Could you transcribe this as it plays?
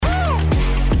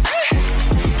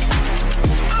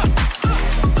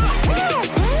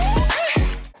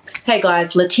Hey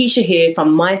guys, Letitia here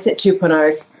from Mindset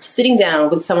 2.0, sitting down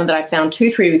with someone that I found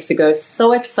 2-3 weeks ago.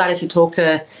 So excited to talk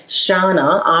to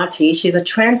Sharna Arti. She's a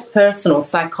transpersonal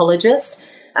psychologist,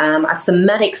 a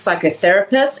somatic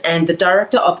psychotherapist, and the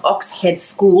director of Oxhead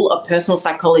School of Personal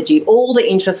Psychology. All the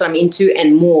interests I'm into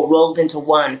and more rolled into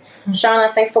one.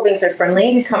 Sharna, thanks for being so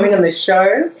friendly and coming on the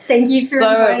show. Thank you for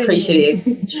inviting me. So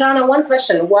appreciative. Sharna, one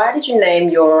question. Why did you name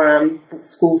your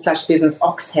school/business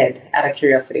Oxhead, out of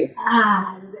curiosity?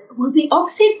 Well, the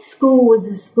Oxhead School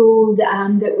was a school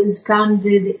that was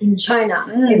founded in China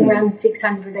in around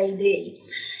 600 AD.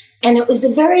 And it was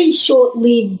a very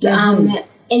short-lived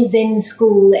Zen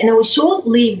school. And it was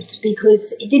short-lived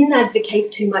because it didn't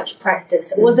advocate too much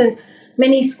practice. It wasn't,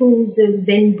 many schools of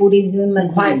Zen Buddhism are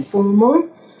quite formal,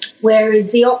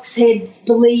 whereas the Oxheads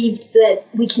believed that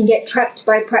we can get trapped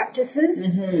by practices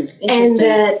and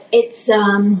that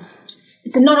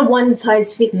it's not a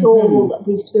one-size-fits-all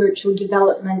with spiritual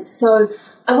development. So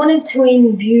I wanted to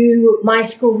imbue my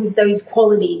school with those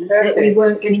qualities, that we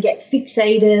weren't going to get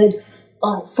fixated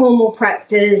on formal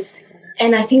practice.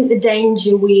 And I think the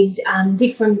danger with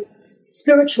different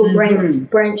spiritual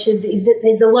branches is that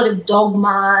there's a lot of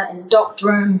dogma and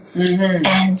doctrine,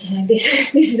 and you know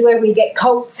this is where we get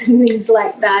cults and things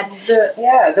like that.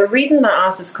 The reason I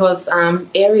asked is because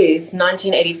Aries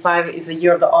 1985 is the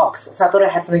year of the ox, so I thought it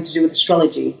had something to do with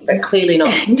astrology, but clearly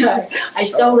not. No, I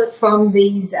stole it from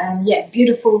these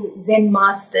beautiful Zen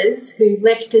masters who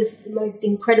left us the most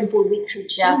incredible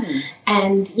literature,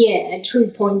 and a true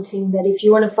pointing that if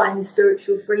you want to find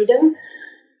spiritual freedom,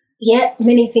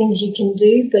 many things you can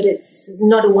do, but it's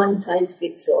not a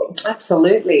one-size-fits-all.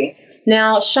 Absolutely.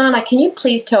 Now, Sharna, can you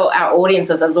please tell our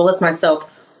audiences, as well as myself,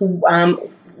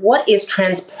 what is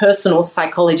transpersonal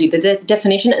psychology, the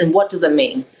definition, and what does it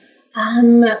mean?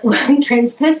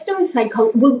 Transpersonal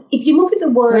psychology, well, if you look at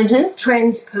the word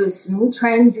transpersonal,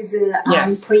 trans is a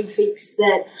prefix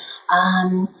that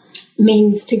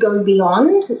means to go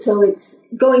beyond, so it's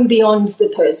going beyond the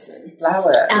person. Love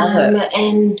it.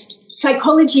 And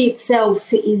psychology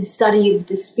itself is study of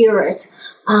the spirit,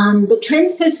 but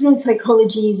transpersonal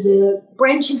psychology is a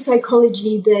branch of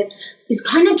psychology that is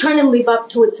kind of trying to live up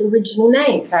to its original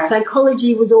name. Okay.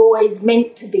 Psychology was always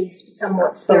meant to be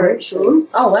somewhat spiritual.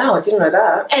 Oh, wow, I didn't know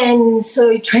that. And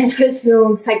so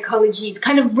transpersonal psychology is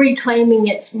kind of reclaiming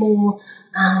its more,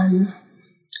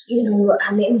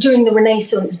 during the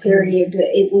Renaissance period,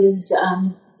 it was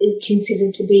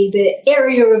considered to be the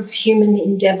area of human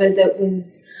endeavour that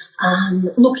was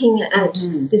looking at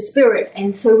the spirit.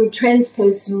 And so with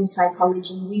transpersonal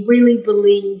psychology, we really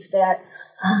believe that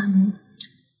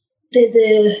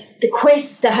the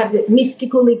quest to have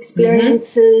mystical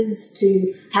experiences,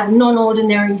 to have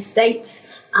non-ordinary states,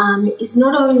 is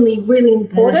not only really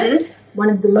important, one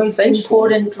of the most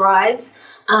important drives,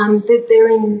 that they're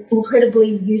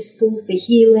incredibly useful for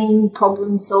healing,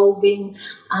 problem solving,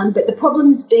 but the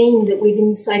problem's been that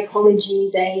within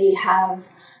psychology they have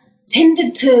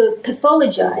tended to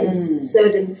pathologize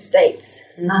certain states.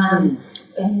 And,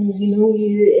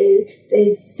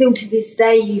 there's still to this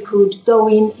day, you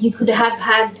could have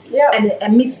had a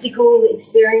mystical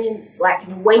experience, like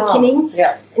an awakening,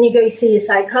 and you go see a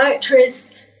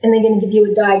psychiatrist and they're going to give you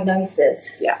a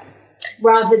diagnosis.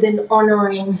 Rather than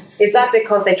honouring. Is that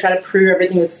because they try to prove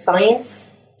everything with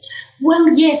science? Well,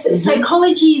 yes.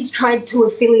 Psychology has tried to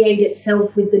affiliate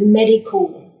itself with the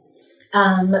medical,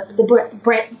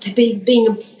 being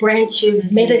a branch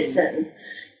of medicine.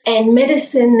 And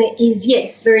medicine is,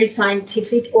 yes, very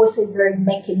scientific, also very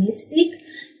mechanistic.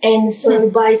 And so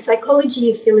by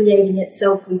psychology affiliating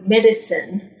itself with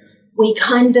medicine, we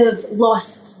kind of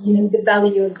lost, the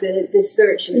value of the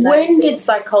spiritual side. When did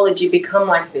psychology become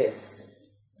like this?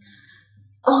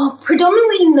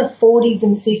 Predominantly in the 40s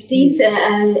and 50s,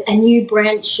 a new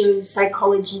branch of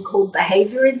psychology called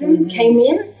behaviorism came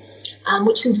in,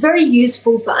 which was very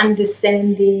useful for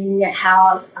understanding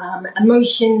how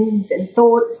emotions and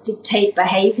thoughts dictate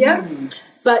behavior.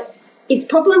 But its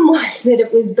problem was that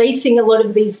it was basing a lot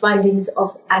of these findings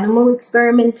off animal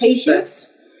experimentation.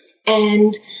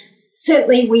 And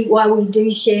certainly, while we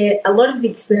do share a lot of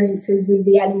experiences with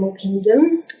the animal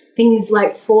kingdom, things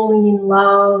like falling in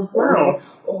love or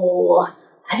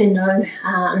I don't know,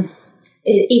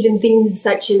 even things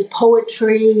such as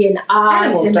poetry and art.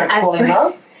 Animals don't fall in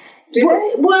love.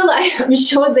 Well, I'm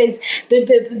sure there's, but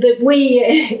we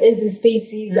as a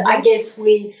species, I guess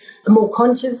we are more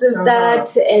conscious of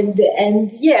that, and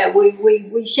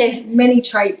we share many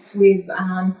traits with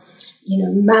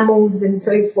mammals and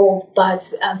so forth,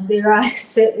 but there are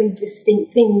certainly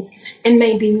distinct things, and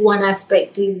maybe one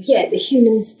aspect is the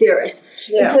human spirit.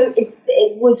 And so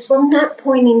it was from that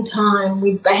point in time,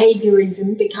 with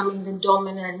behaviorism becoming the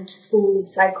dominant school of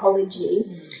psychology,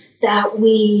 that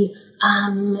we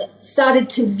started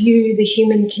to view the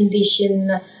human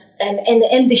condition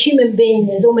and the human being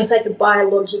as almost like a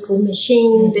biological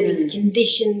machine that is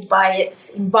conditioned by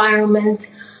its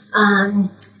environment.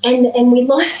 And we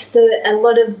lost a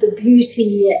lot of the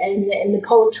beauty and the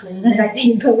poetry that I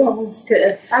think belongs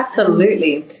to...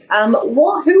 Absolutely.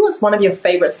 Who was one of your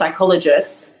favourite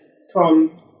psychologists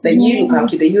from that you look up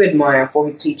to, that you admire for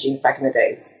his teachings back in the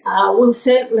days? Well,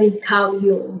 certainly Carl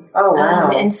Jung. Oh, wow.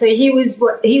 And so he was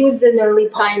an early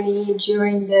pioneer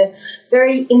during the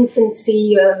very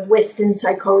infancy of Western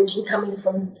psychology coming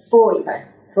from Freud. Okay.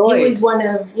 Freud. He was one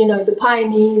of, the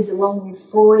pioneers along with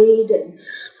Freud, and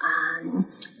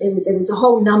there was a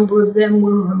whole number of them.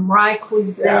 Wilhelm Reich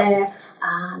was there.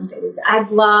 There was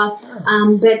Adler.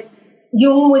 But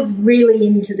Jung was really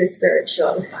into the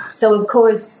spiritual. So, of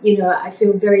course, I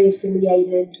feel very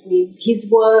affiliated with his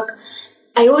work.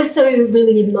 I also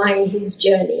really admire his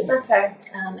journey. Okay.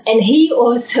 And he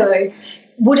also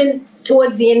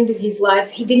towards the end of his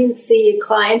life, he didn't see a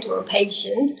client or a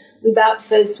patient without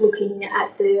first looking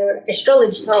at their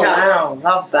astrology chart. Oh, wow,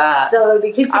 love that. So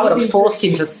because I would have forced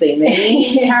him to see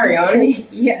me. Carry on.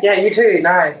 Yeah, you too.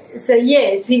 Nice. So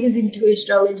yes, he was into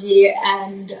astrology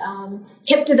and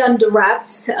kept it under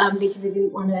wraps because he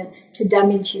didn't want to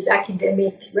damage his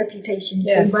academic reputation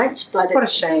too much. But what a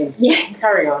shame. Yeah.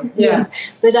 Carry on. Yeah.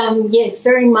 But yes,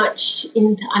 very much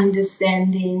into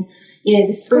understanding,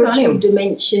 the spiritual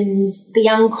dimensions, the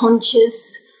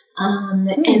unconscious. And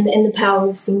the power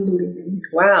of symbolism.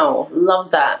 Wow,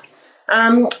 love that.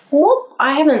 I'm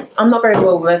not very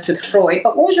well versed with Freud,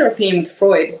 but what was your opinion with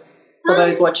Freud for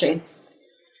those watching?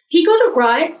 He got it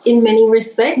right in many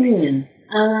respects. A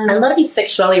lot of his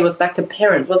sexuality was back to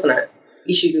parents, wasn't it?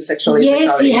 Issues with sexuality.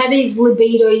 Yes, he had his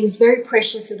libido. He was very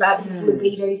precious about his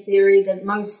libido theory, that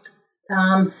most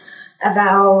of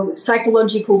our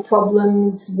psychological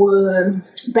problems were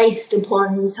based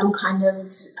upon some kind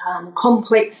of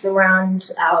complex around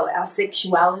our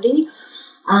sexuality.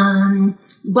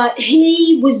 But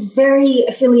he was very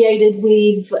affiliated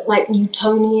with like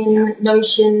Newtonian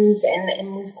notions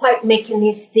and was quite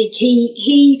mechanistic.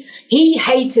 He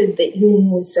hated that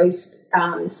Jung was so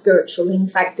spiritual. In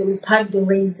fact, it was part of the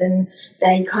reason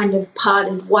they kind of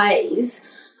parted ways.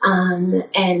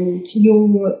 And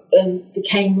Jung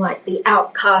became like the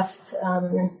outcast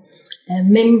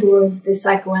member of the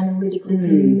psychoanalytical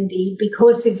community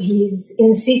because of his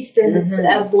insistence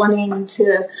of wanting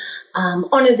to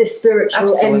honour the spiritual.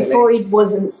 Absolutely. And Freud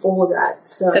wasn't for that.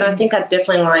 So then I think I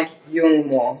definitely like Jung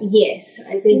more. Yes,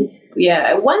 I think.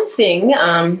 Yeah, one thing that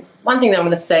I'm going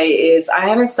to say is I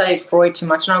haven't studied Freud too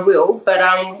much, and I will,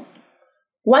 but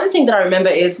one thing that I remember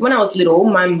is when I was little,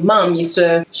 my mum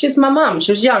she's my mum,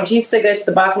 she was young, she used to go to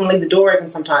the bathroom and leave the door open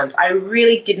sometimes. I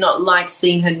really did not like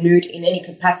seeing her nude in any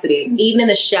capacity, even in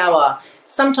the shower.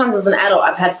 Sometimes as an adult,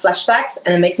 I've had flashbacks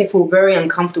and it makes me feel very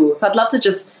uncomfortable. So I'd love to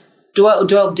just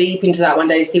dwell deep into that one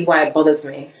day to see why it bothers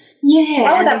me. Yeah.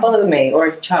 Why would that bother me or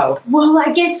a child? Well,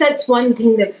 I guess that's one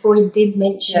thing that Freud did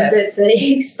mention, that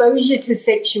the exposure to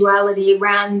sexuality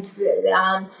around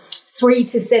 3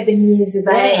 to 7 years of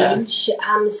age,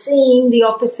 seeing the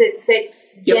opposite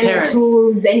sex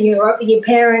genitals and your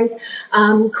parents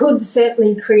could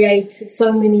certainly create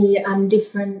so many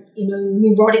different,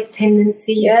 neurotic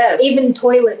tendencies. Yes. Even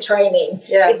toilet training.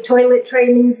 Yes. If toilet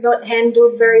training's not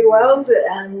handled very well,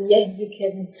 you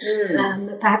can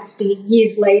perhaps be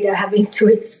years later having to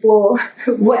explore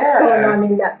what's going on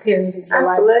in that period of your life.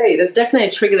 Absolutely. There's definitely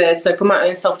a trigger there. So for my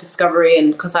own self-discovery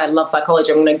and because I love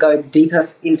psychology, I'm going to go deeper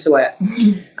into it.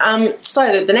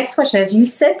 So the next question is, you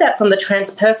said that from the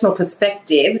transpersonal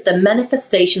perspective, the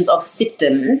manifestations of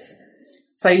symptoms.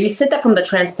 So you said that from the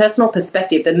transpersonal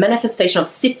perspective, the manifestation of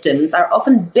symptoms are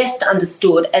often best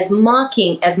understood as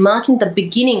marking the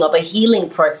beginning of a healing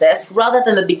process rather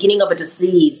than the beginning of a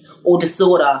disease or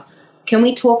disorder. Can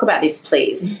we talk about this,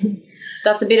 please?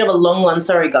 That's a bit of a long one.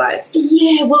 Sorry, guys.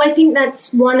 Yeah, well, I think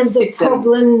that's one of the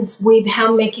problems with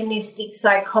how mechanistic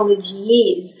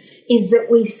psychology is that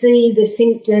we see the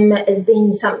symptom as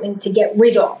being something to get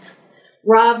rid of,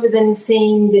 rather than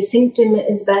seeing the symptom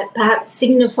as perhaps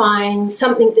signifying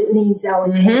something that needs our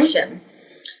attention.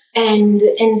 And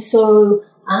so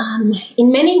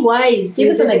in many ways... Give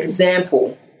us an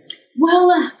example.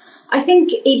 Well, I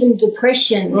think even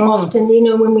depression often,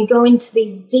 when we go into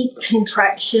these deep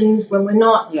contractions, when we're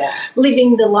not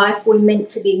living the life we're meant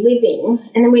to be living,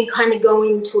 and then we kind of go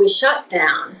into a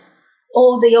shutdown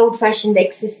or the old-fashioned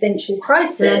existential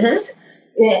crisis.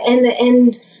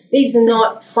 And these are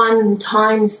not fun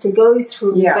times to go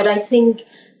through, but I think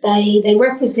They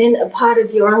represent a part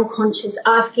of your unconscious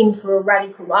asking for a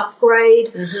radical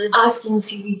upgrade, asking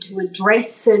for you to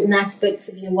address certain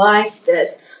aspects of your life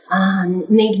that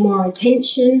need more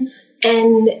attention,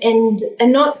 and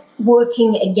not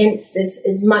working against us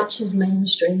as much as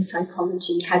mainstream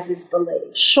psychology has us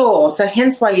believe. Sure. So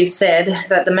hence why you said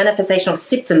that the manifestation of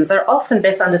symptoms are often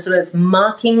best understood as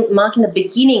marking the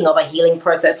beginning of a healing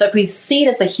process. So if we see it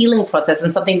as a healing process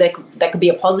and something that could be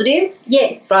a positive,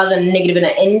 yes, rather than negative in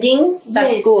an ending,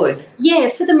 that's good. Yeah,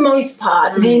 for the most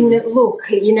part. I mean, look,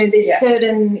 there's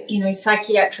certain,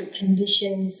 psychiatric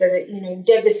conditions that are,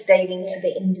 devastating to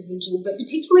the individual, but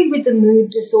particularly with the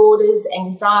mood disorders,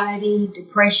 anxiety,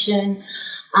 depression,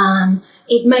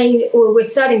 we're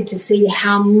starting to see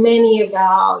how many of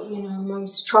our,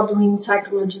 most troubling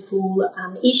psychological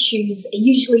issues are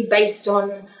usually based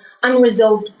on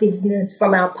unresolved business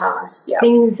from our past,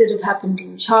 things that have happened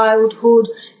in childhood,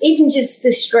 even just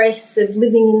the stress of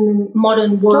living in the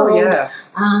modern world.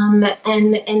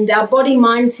 And our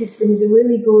body-mind systems are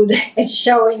really good at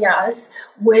showing us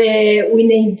where we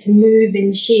need to move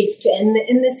and shift,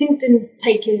 and the symptoms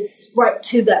take us right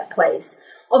to that place.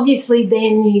 Obviously,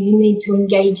 then you need to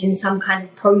engage in some kind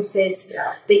of process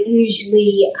that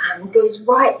usually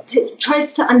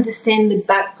tries to understand the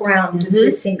background of the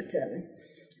symptom.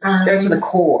 Go to the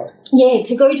core. Yeah,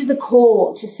 to go to the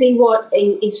core, to see what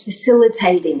is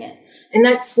facilitating it. And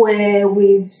that's where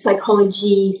with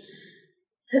psychology,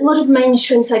 a lot of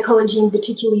mainstream psychology, and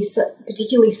particularly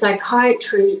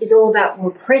psychiatry, is all about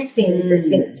repressing the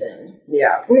symptom.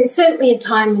 Yeah. And there's certainly a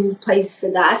time and place for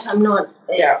that. I'm not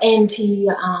anti,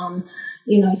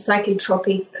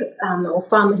 psychotropic or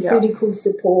pharmaceutical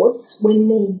supports when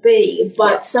need be.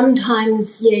 But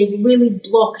sometimes, you're really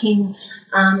blocking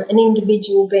an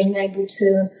individual being able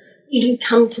to,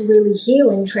 come to really heal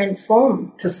and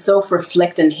transform. To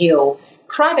self-reflect and heal.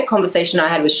 Private conversation I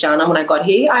had with Sharna when I got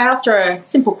here, I asked her a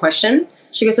simple question.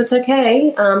 She goes, it's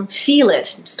okay. Feel it.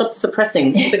 Stop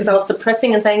suppressing. Because I was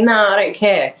suppressing and saying, nah, I don't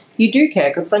care. You do care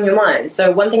because it's on your mind.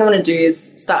 So one thing I want to do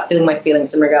is start feeling my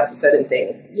feelings in regards to certain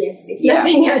things. Yes, if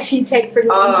nothing else you take from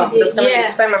the interview. There's going to be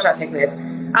so much I take from this.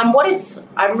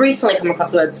 I've recently come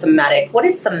across the word somatic. What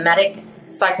is somatic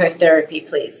psychotherapy,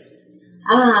 please?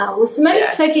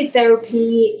 Somatic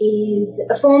psychotherapy is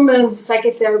a form of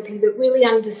psychotherapy that really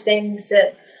understands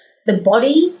that the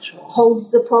body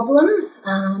holds the problem.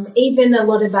 Even a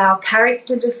lot of our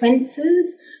character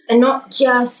defenses are not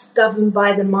just governed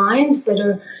by the mind, but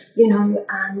are,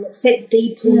 set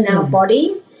deeply in our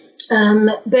body.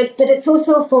 But it's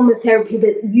also a form of therapy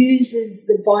that uses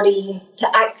the body to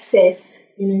access,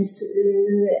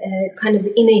 kind of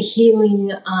inner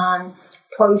healing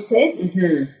process.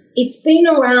 It's been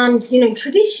around,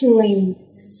 traditionally,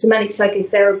 somatic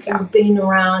psychotherapy has been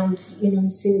around,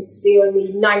 since the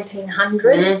early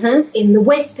 1900s in the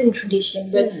Western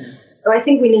tradition. But I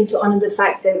think we need to honour the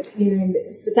fact that,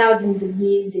 for thousands of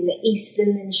years in the Eastern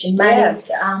and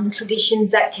shamanic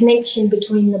traditions, that connection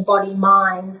between the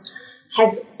body-mind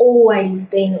has always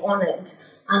been honoured.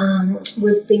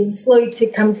 We've been slow to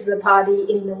come to the party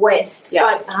in the West,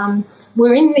 but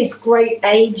we're in this great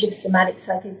age of somatic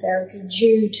psychotherapy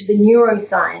due to the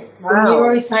neuroscience. The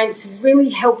neuroscience has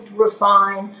really helped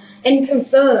refine and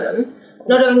confirm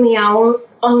not only our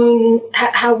own,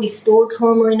 how we store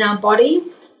trauma in our body,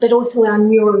 but also our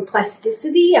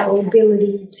neuroplasticity, our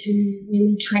ability to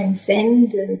really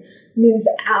transcend and move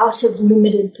out of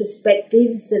limited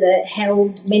perspectives that are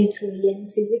held mentally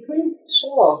and physically.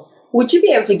 Sure. Would you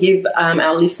be able to give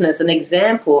our listeners an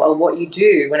example of what you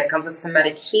do when it comes to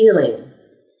somatic healing?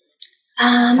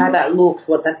 How that looks,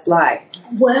 what that's like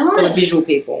for the visual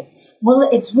people? Well,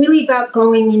 it's really about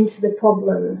going into the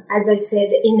problem, as I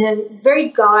said, in a very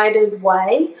guided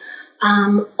way.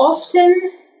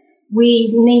 Often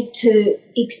we need to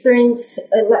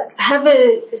have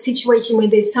a situation where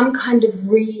there's some kind of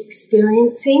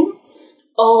re-experiencing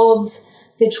of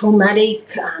the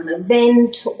traumatic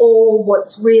event or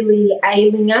what's really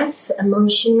ailing us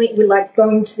emotionally. We're like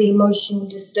going to the emotional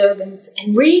disturbance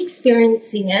and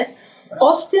re-experiencing it,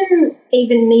 often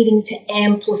even needing to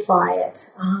amplify it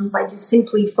by just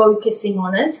simply focusing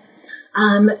on it.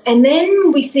 And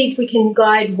then we see if we can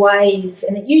guide ways,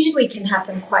 and it usually can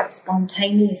happen quite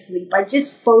spontaneously by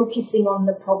just focusing on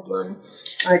the problem.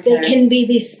 Okay. There can be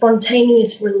this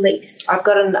spontaneous release. I've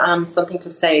got something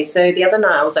to say. So the other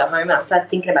night I was at home and I started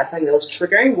thinking about something that was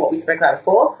triggering, what we spoke about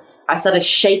before. I started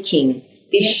shaking.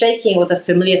 This shaking was a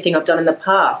familiar thing I've done in the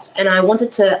past. And I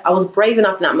was brave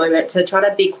enough in that moment to try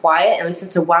to be quiet and listen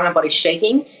to why my body's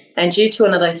shaking. And due to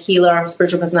another healer or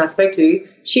spiritual person I spoke to,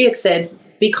 she had said,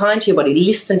 be kind to your body,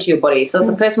 listen to your body. So that's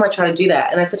the first time I tried to do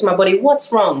that. And I said to my body,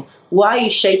 what's wrong? Why are you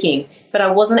shaking? But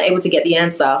I wasn't able to get the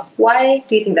answer. Why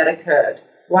do you think that occurred?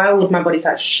 Why would my body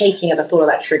start shaking at the thought of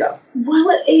that trigger?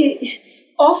 Well,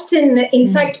 often,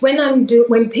 in fact,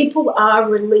 when people are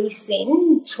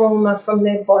releasing trauma from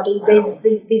their body, there's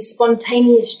this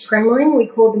spontaneous tremoring, we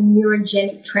call them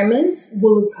neurogenic tremors,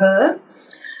 will occur.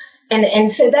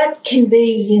 And so that can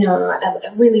be,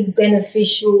 a really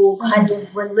beneficial kind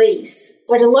of release.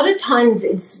 But a lot of times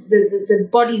it's the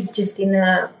body's just in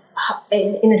a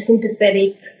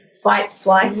sympathetic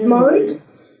fight-flight mode.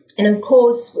 And, of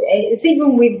course, it's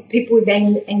even with people with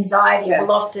anxiety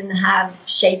will often have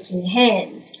shaking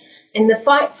hands. And the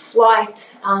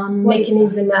fight-flight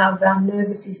mechanism of our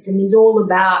nervous system is all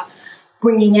about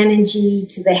bringing energy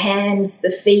to the hands,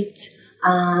 the feet,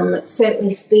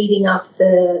 certainly speeding up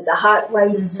the heart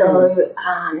rate so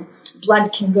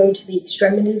blood can go to the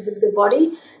extremities of the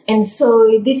body. And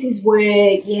so this is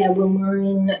where, when we're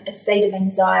in a state of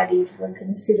anxiety for a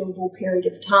considerable period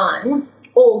of time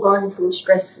or going through a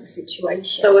stressful situation.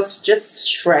 So it's just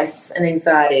stress and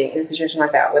anxiety in a situation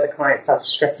like that where the client starts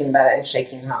stressing about it and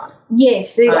shaking hard?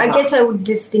 Yes. I guess I would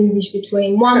distinguish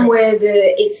between one where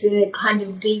it's a kind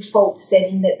of default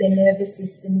setting that their nervous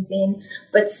system's in,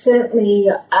 but certainly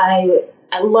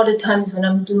a lot of times when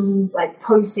I'm doing like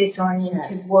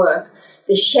process-oriented work,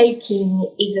 the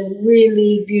shaking is a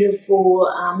really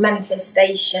beautiful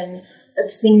manifestation of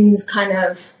things kind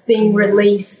of being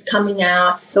released, coming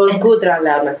out. So it's good that I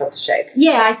allowed myself to shake.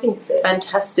 Yeah, I think so.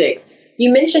 Fantastic.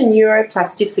 You mentioned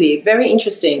neuroplasticity. Very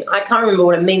interesting. I can't remember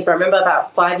what it means, but I remember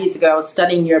about 5 years ago I was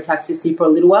studying neuroplasticity for a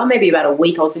little while, maybe about a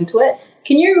week I was into it.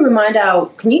 Can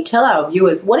you tell our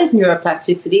viewers, what is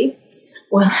neuroplasticity?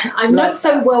 Well, I'm not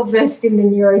so well versed in the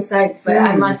neuroscience, but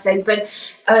I must say, but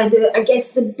I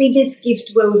guess the biggest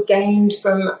gift we've gained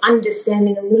from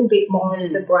understanding a little bit more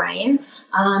of the brain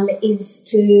is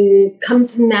to come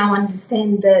to now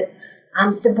understand that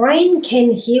the brain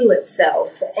can heal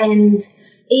itself. And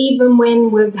even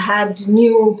when we've had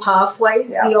neural pathways,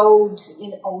 the old,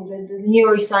 the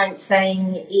neuroscience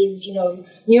saying is,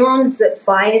 neurons that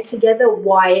fire together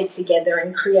wire together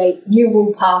and create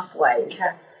neural pathways.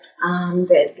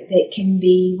 That can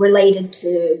be related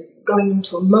to going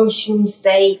into emotional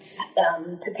states,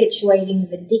 perpetuating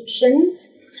of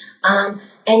addictions.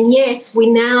 And yet we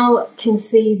now can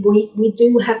see we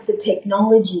do have the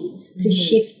technologies to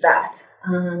shift that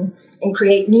and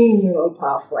create new neural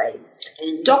pathways.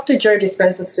 And Dr. Joe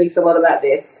Dispenza speaks a lot about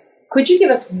this. Could you give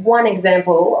us one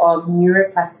example of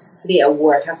neuroplasticity at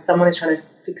work, how someone is trying to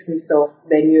fix himself,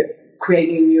 create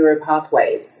new neural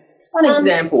pathways? One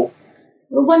example.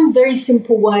 One very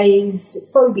simple way is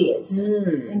phobias.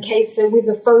 Okay, so with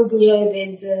a phobia,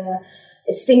 there's a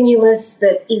stimulus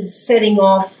that is setting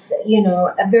off,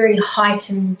 a very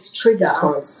heightened trigger.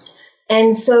 Response.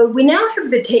 And so we now have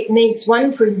the techniques.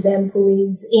 One, for example,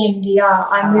 is EMDR,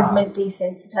 eye movement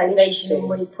desensitization and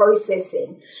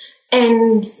reprocessing.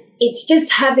 And it's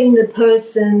just having the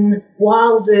person,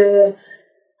 while the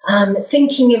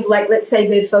thinking of, like, let's say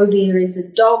their phobia is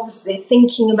of dogs, they're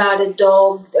thinking about a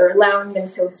dog, they're allowing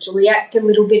themselves to react a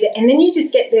little bit, and then you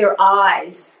just get their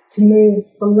eyes to move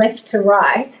from left to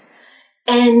right,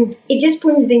 and it just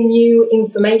brings in new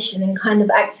information and kind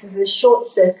of acts as a short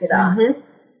circuiter.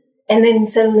 And then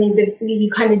suddenly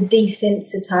you kind of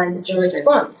desensitize the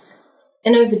response.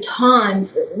 And over time,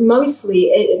 mostly,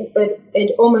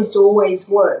 it almost always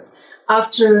works.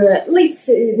 After at least,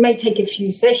 it may take a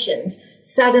few sessions,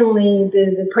 suddenly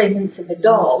the presence of a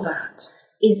dog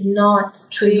is not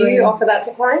triggering. Do you offer that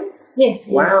to clients? Yes.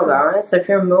 Wow, guys. So if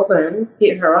you're in Melbourne,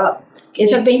 hit her up.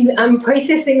 Yes, I'm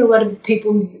processing a lot of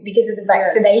people's, because of the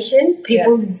vaccination,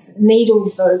 people's needle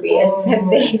phobias have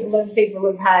been, a lot of people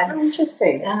have had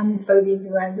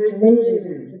phobias around syringes.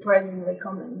 It's surprisingly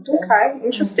common. So. Okay,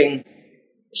 interesting.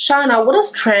 Sharna, what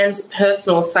does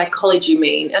transpersonal psychology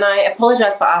mean? And I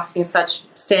apologise for asking such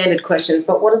standard questions,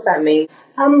 but what does that mean?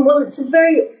 Well, it's a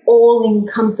very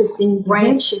all-encompassing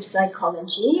branch of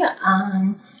psychology.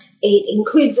 It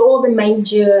includes all the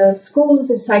major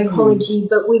schools of psychology,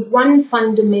 but with one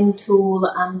fundamental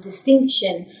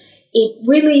distinction. It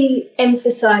really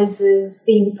emphasises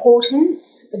the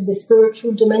importance of the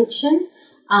spiritual dimension,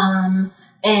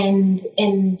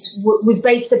 and was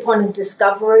based upon a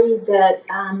discovery that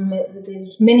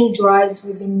there's many drives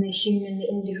within the human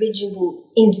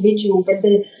individual, but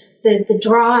the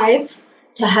drive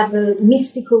to have a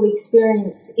mystical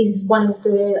experience is one of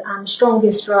the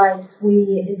strongest drives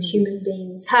we as human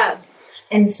beings have.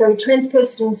 And so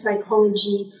transpersonal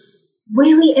psychology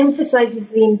really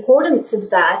emphasizes the importance of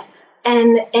that,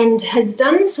 and has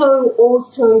done so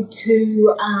also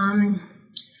to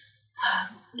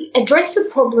address a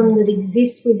problem that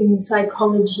exists within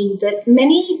psychology, that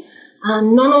many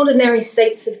non-ordinary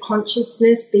states of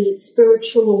consciousness, be it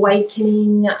spiritual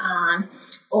awakening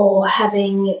or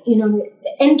having,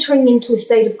 entering into a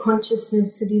state of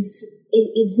consciousness that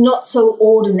is not so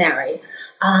ordinary.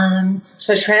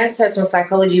 So transpersonal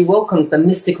psychology welcomes the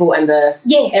mystical and the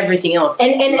everything else.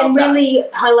 And really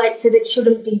highlights that it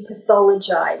shouldn't be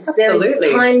pathologized. Absolutely. There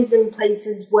is times and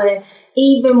places where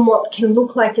even what can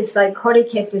look like a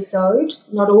psychotic episode,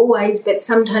 not always, but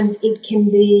sometimes it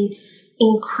can be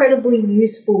incredibly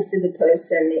useful for the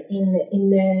person in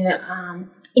their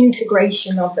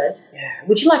integration of it. Yeah.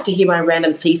 Would you like to hear my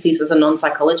random thesis as a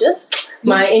non-psychologist?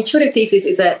 My intuitive thesis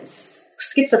is that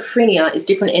schizophrenia is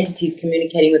different entities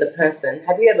communicating with a person.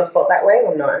 Have you ever felt that way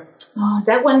or no? Oh,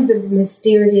 that one's a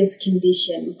mysterious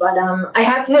condition, but I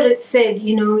have heard it said,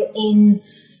 in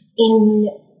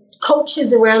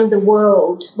cultures around the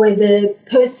world where the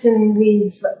person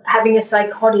with having a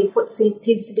psychotic, what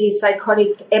appears to be a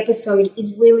psychotic episode,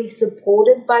 is really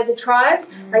supported by the tribe.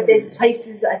 Like there's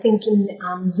places, I think in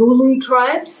Zulu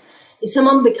tribes, if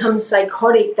someone becomes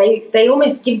psychotic, they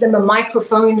almost give them a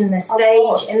microphone and a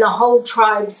stage, and the whole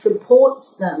tribe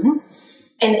supports them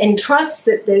and trusts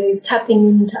that they're tapping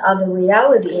into other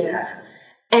realities. Yeah.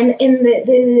 And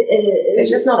it's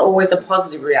just not always a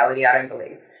positive reality, I don't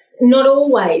believe. Not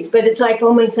always, but it's like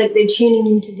almost like they're tuning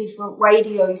into different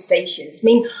radio stations. I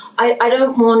mean, I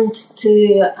don't want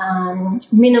to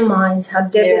minimize how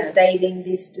devastating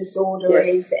this disorder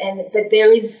is, but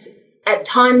there is at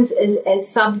times as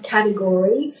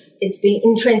subcategory. It's been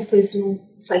in transpersonal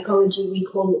psychology, we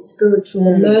call it spiritual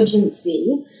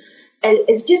emergency.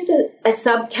 It's just a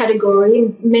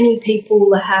subcategory. Many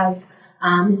people have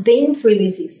been through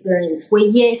this experience where,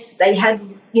 yes, they had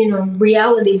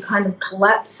reality kind of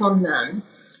collapse on them,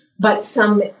 but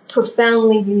some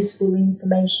profoundly useful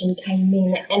information came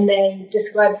in and they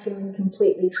described feeling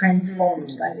completely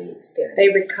transformed by the experience. They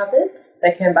recovered?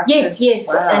 They came back? Yes.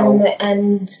 Wow.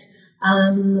 And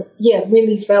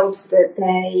really felt that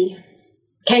they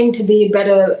came to be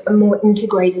a more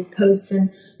integrated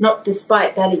person, not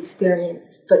despite that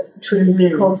experience, but truly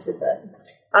because of it.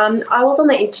 I was on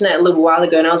the internet a little while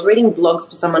ago and I was reading blogs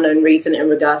for some unknown reason in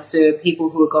regards to people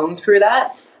who were going through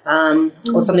that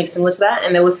or something similar to that,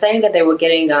 and they were saying that they were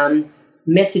getting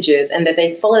messages and that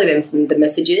they follow the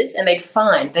messages and they'd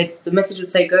find, the message would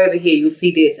say, go over here, you'll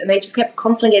see this, and they just kept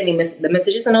constantly getting the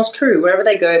messages, and it was true. Wherever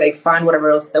they go, they find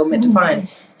whatever else they were meant to find.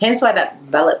 Hence why that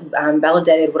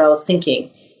validated what I was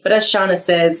thinking. But as Sharna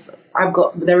says, I've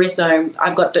got no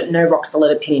rock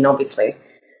solid opinion, obviously.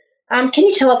 Can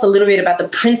you tell us a little bit about the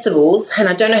principles, and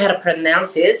I don't know how to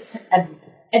pronounce this,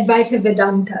 Advaita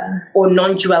Vedanta. Or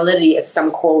non-duality as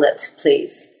some call it,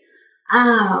 please?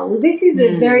 Well, this is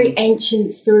a very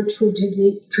ancient spiritual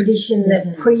tradition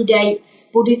that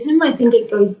predates Buddhism. I think it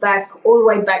goes back all the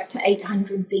way back to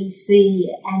 800 BC.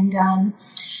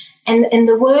 And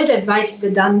the word Advaita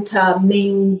Vedanta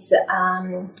means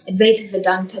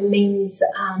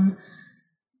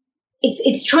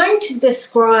it's trying to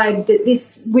describe that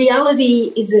this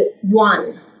reality is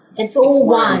one. It's all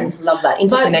one. Love that.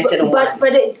 Interconnected and one.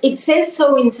 But it says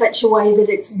so in such a way that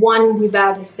it's one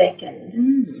without a second.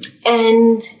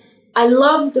 And I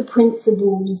love the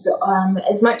principles,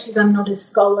 as much as I'm not a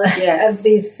scholar of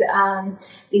this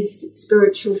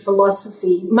spiritual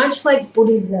philosophy. Much like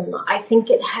Buddhism, I think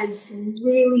it has some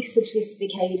really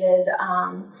sophisticated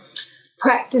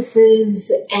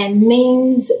practices and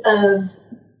means of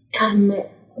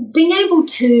being able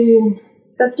to...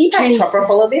 Does Deepak Chopra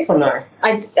follow this or no?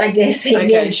 I dare say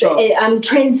yes. Sure.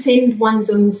 Transcend one's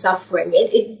own suffering.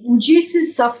 It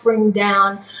reduces suffering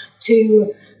down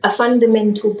to a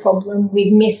fundamental problem with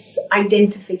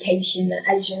misidentification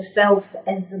as yourself,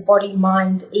 as the body,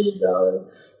 mind, ego,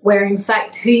 where in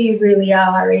fact who you really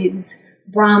are is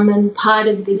Brahman, part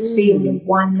of this field of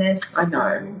oneness. I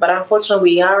know, but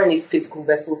unfortunately we are in this physical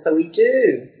vessel, so we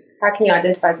do. How can you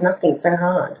identify as nothing? So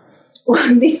hard.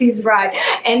 Well, this is right.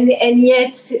 And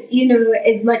yet,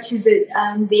 as much as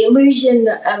the illusion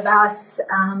of us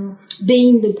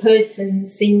being the person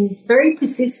seems very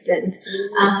persistent,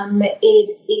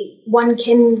 one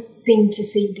can seem to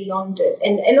see beyond it.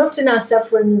 And often our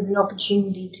suffering is an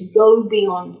opportunity to go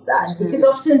beyond that, because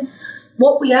often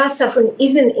what we are suffering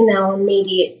isn't in our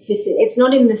immediate vicinity. It's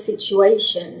not in the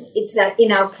situation. It's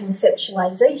in our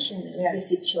conceptualization of the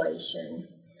situation.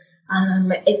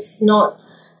 It's not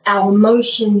our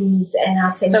emotions and our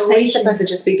sensations. So are we supposed to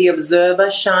just be the observer,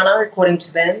 Sharna, according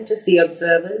to them, just the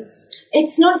observers?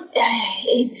 It's not,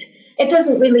 it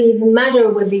doesn't really even matter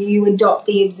whether you adopt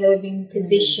the observing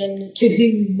position to who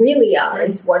you really are,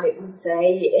 is what it would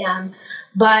say.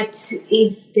 But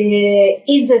if there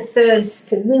is a thirst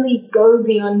to really go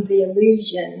beyond the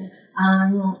illusion,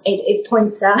 it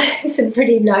points out some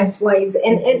pretty nice ways,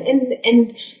 and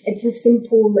it's a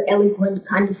simple, eloquent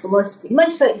kind of philosophy,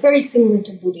 much like very similar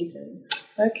to Buddhism.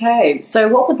 Okay, so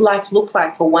what would life look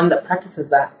like for one that practices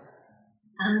that?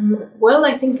 Well,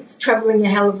 I think it's traveling a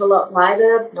hell of a lot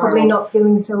lighter, probably not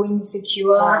feeling so insecure.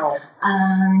 Wow.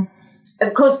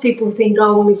 Of course, people think,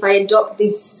 oh, well, if I adopt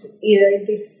this,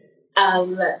 this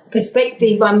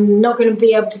perspective, I'm not going to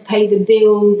be able to pay the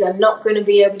bills, I'm not going to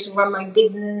be able to run my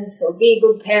business or be a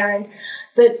good parent.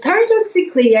 But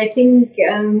paradoxically, I think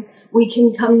we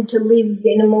can come to live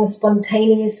in a more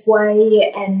spontaneous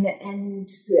way and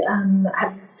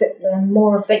have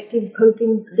more effective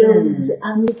coping skills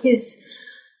because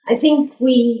I think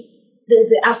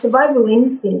our survival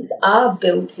instincts are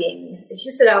built in. It's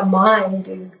just that our mind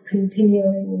is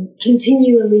continually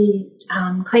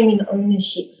claiming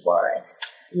ownership for it.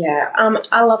 Yeah,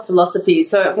 I love philosophy.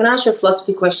 So I'm going to ask you a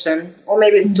philosophy question, or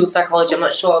maybe it's still psychology, I'm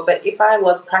not sure. But if I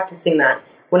was practicing that,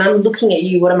 when I'm looking at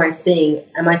you, what am I seeing?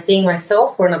 Am I seeing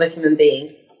myself or another human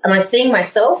being? Am I seeing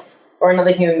myself or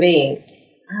another human being?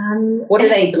 What do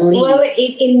they believe? Well,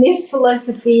 in this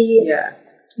philosophy,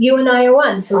 yes, you and I are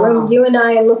one. So when you and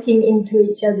I are looking into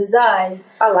each other's eyes,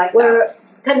 we're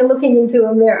kind of looking into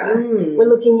a mirror. We're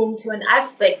looking into an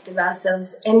aspect of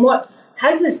ourselves. And what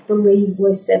has us believe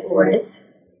we're separate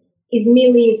is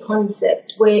merely a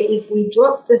concept where if we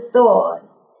drop the thought,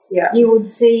 you would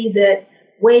see that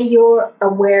where your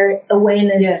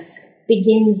awareness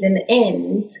begins and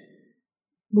ends,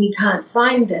 we can't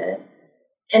find it.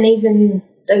 And even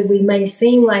though we may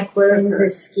seem like we're in the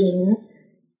skin,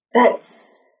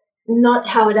 that's not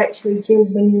how it actually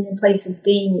feels when you're in a place of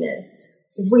beingness.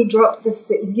 If we drop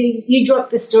you drop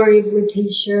the story of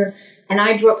Letitia and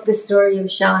I drop the story of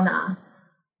Sharna,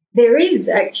 there is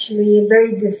actually a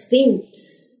very distinct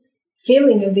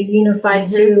feeling of a unified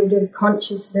field of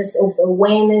consciousness, of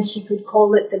awareness, you could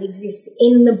call it, that exists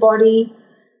in the body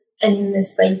and in the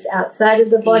space outside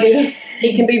of the body. Yes.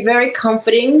 It can be very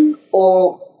comforting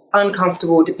or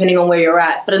uncomfortable depending on where you're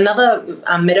at. But another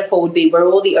metaphor would be we're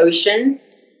all the ocean.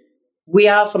 We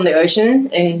are from the ocean,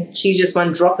 and she's just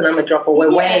one drop and I'm a drop, or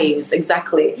we're waves.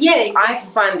 Exactly. Yeah, exactly. I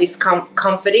find this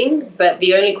comforting, but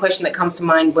the only question that comes to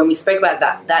mind when we spoke about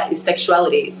that is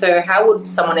sexuality. So how would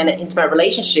someone in an intimate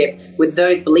relationship with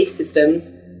those belief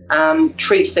systems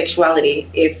treat sexuality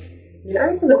if,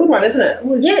 it's a good one, isn't it?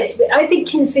 Well, yes, but I think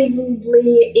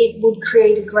conceivably it would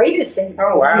create a greater sense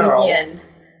of union.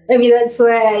 Maybe that's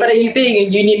where... But are you being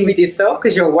in union with yourself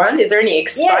because you're one? Is there any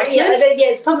excitement? Yeah,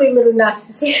 it's probably a little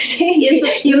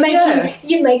narcissistic.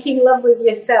 You're making love with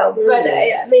yourself. Mm. But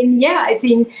I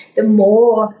think the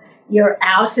more you're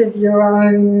out of your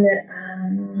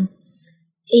own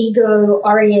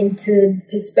ego-oriented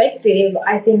perspective,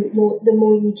 I think the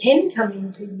more you can come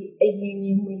into a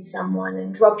union with someone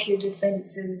and drop your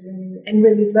defences and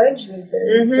really merge with them.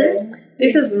 Mm-hmm. So,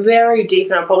 this is very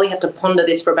deep, and I'll probably have to ponder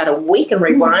this for about a week and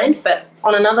rewind. But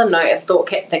on another note, a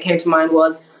thought that came to mind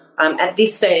was, at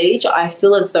this stage, I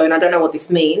feel as though, and I don't know what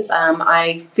this means,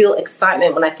 I feel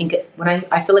excitement when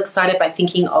I feel excited by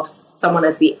thinking of someone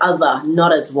as the other,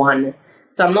 not as one.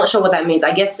 So I'm not sure what that means.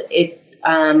 I guess it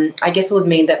would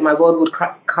mean that my world would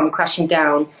come crashing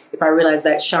down if I realized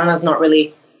that Sharna's not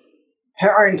really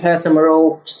her own person. We're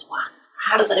all just one.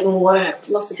 How does that even work?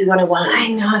 Philosophy 101. I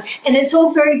know. And it's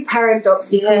all very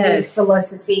paradoxical, this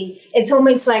philosophy. It's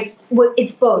almost like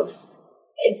it's both.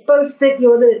 It's both that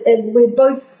we're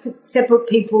both separate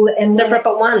people. And separate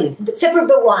but one. Separate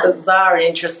but one. Bizarre and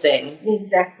interesting.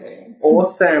 Exactly.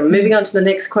 Awesome. Moving on to the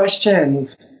next question.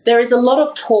 There is a lot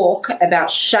of talk about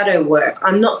shadow work.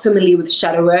 I'm not familiar with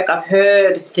shadow work. I've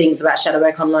heard things about shadow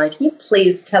work online. Can you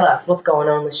please tell us what's going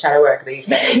on with shadow work these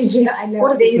days? Yeah, I know.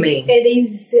 What does this mean? It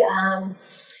is,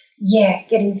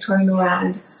 getting thrown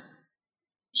around.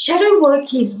 Shadow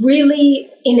work is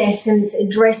really, in essence,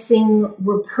 addressing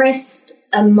repressed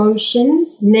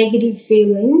emotions, negative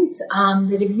feelings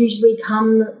that have usually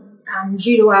come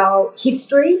due to our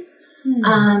history,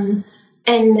 and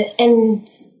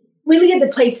really at the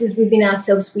places within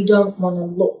ourselves we don't want to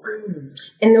look.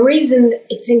 And the reason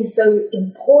it seems so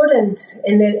important,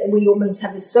 and that we almost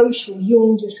have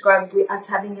Jung described us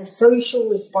having a social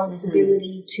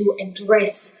responsibility to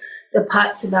address the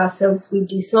parts of ourselves we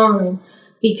disown,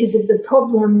 because of the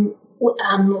problem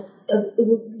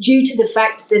due to the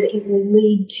fact that it will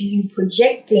lead to you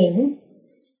projecting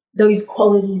those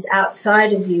qualities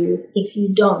outside of you if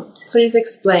you don't. Please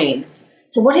explain.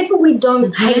 So whatever we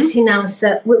don't hate in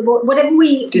ourselves, whatever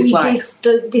we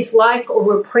dislike or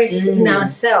repress in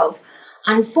ourselves,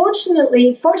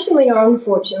 fortunately or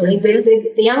unfortunately,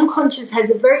 the unconscious has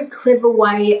a very clever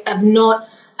way of not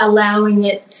allowing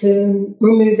it to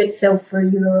remove itself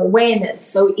from your awareness.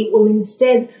 So it will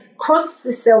instead cross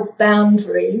the self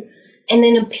boundary and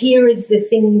then appear as the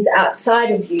things outside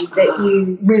of you that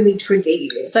you really trigger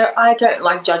you. So I don't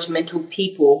like judgmental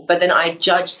people, but then I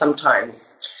judge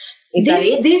sometimes. Is that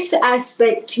it? This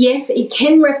aspect, yes, it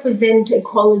can represent a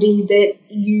quality that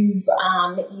you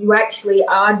actually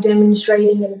are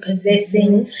demonstrating and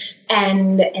possessing,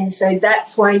 and so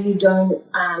that's why you don't,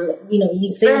 you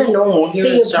see a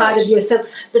part of yourself.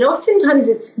 But oftentimes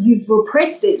you've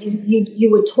repressed it. You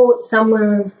were taught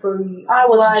somewhere through. I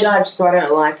was judged, so I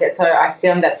don't like it. So I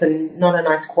found that's not a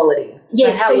nice quality.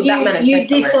 Yes, so how would that manifest? You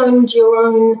disowned your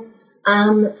own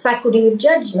faculty of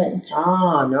judgment.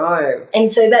 Oh, no.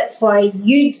 And so that's why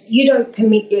you don't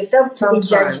permit yourself to be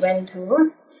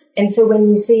judgmental. And so when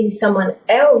you see someone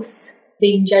else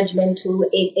being judgmental,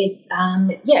 it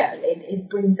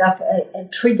brings up a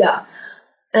trigger.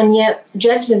 And yet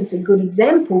judgment's a good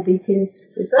example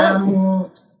because because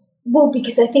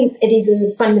I think it is a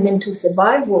fundamental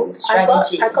survival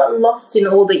strategy. I got lost in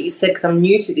all that you said because I'm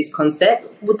new to this concept.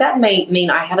 Would that mean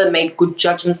I haven't made good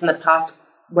judgments in the past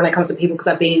when it comes to people because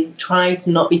I've been trying to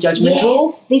not be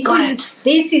judgmental? Yes,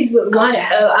 this is what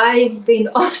I've been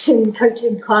often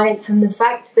coaching clients on the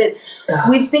fact that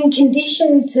we've been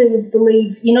conditioned to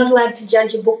believe you're not allowed to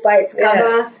judge a book by its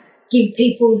cover, give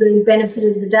people the benefit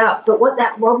of the doubt. But what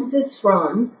that robs us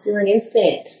from, your own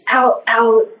instinct, our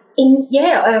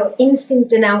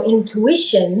instinct and our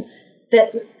intuition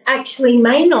that actually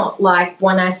may not like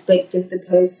one aspect of the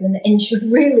person and should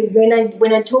really,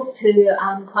 when I talk to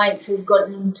clients who've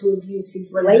gotten into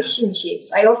abusive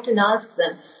relationships, I often ask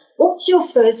them, what's your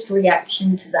first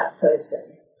reaction to that person?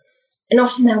 And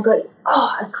often they'll go,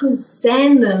 I couldn't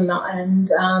stand them, and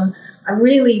I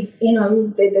really,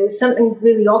 there was something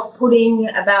really off-putting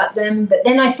about them, but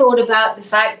then I thought about the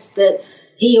fact that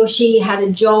he or she had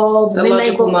a job. The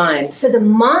logical mind. So the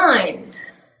mind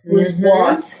was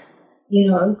what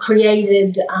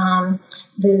created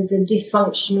the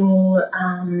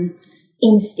dysfunctional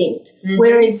instinct,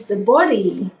 whereas the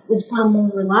body was far more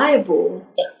reliable.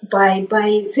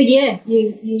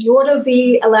 You ought to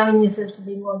be allowing yourself to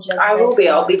be more judgmental. I will be.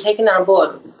 I'll be taking that on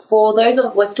board. For those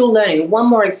we're still learning, one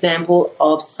more example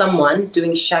of someone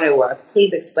doing shadow work.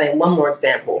 Please explain one more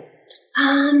example.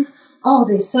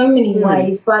 There's so many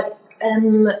ways, but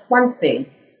one thing.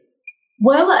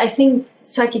 Well, I think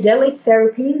psychedelic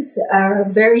therapies are a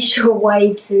very sure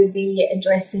way to be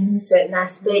addressing certain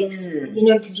aspects,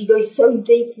 because you go so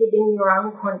deep within your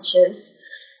unconscious.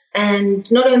 And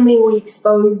not only are we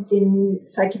exposed in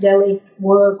psychedelic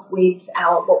work with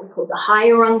our what we call the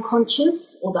higher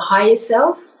unconscious or the higher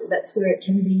self, so that's where it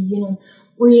can be,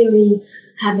 really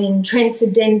having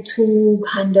transcendental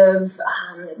kind of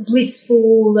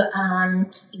blissful,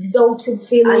 exalted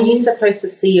feelings. Are you supposed to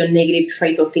see your negative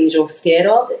traits or things you're scared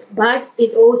of? But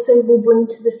it also will bring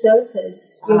to the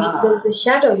surface the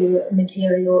shadow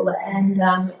material. And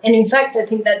in fact, I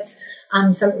think that's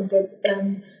something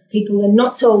that people are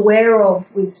not so aware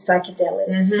of with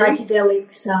psychedelics.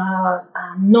 Psychedelics are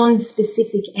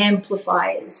non-specific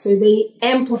amplifiers. So they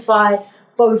amplify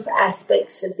both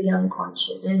aspects of the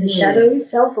unconscious, the shadow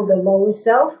self or the lower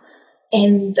self,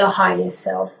 and the higher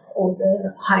self or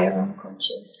the higher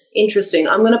unconscious. Interesting.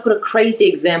 I'm going to put a crazy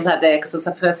example out there because it's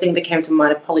the first thing that came to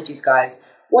mind. Apologies, guys.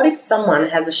 What if someone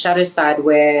has a shadow side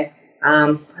where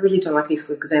I really don't like this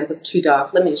example. It's too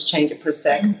dark. Let me just change it for a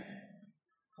sec.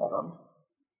 Hold on.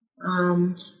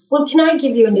 Well, can I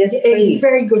give you a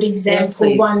very good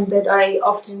example, one that I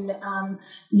often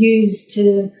use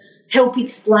to help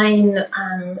explain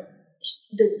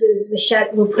the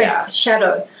repressed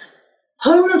shadow.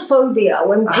 Homophobia,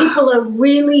 when people are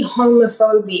really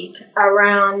homophobic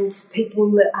around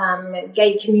people,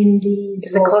 gay communities.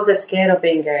 Is it because they're scared of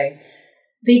being gay?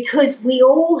 Because we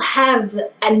all have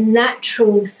a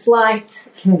natural slight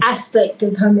aspect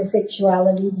of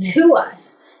homosexuality to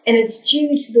us, and it's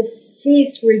due to the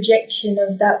fierce rejection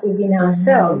of that within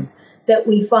ourselves that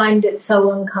we find it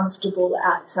so uncomfortable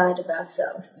outside of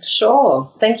ourselves.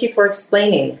 Sure. Thank you for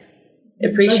explaining.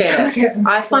 Appreciate it.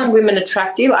 I find women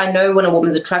attractive. I know when a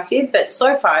woman's attractive, but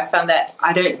so far I found that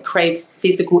I don't crave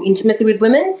physical intimacy with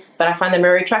women, but I find them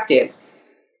very attractive.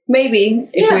 maybe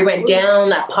if we went down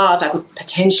that path, I could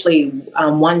potentially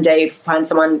one day find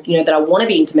someone, you know, that I want to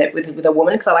be intimate with a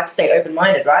woman, because I like to stay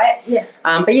open-minded, right? Yeah.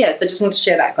 But yeah, so just want to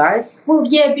share that, guys. Well,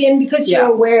 yeah, and because you're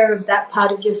aware of that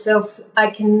part of yourself,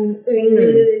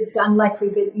 it's unlikely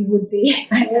that you would be.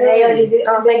 I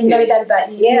already know that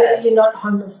about you. Yeah. You're not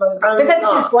homophobic. But that's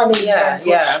just one example.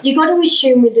 Yeah. You got to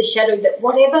assume with the shadow that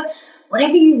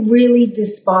whatever you really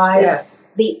despise,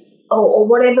 or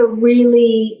whatever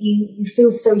really you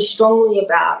feel so strongly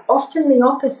about, often the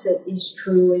opposite is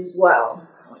true as well.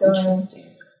 So interesting.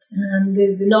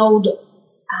 There's an old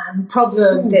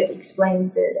proverb that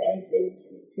explains it. It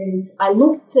says, I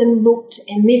looked and looked,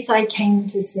 and this I came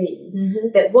to see,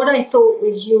 that what I thought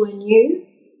was you and you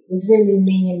was really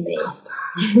me and me.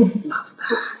 Love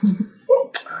that.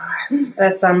 All right.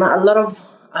 That's a lot of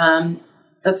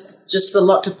that's just a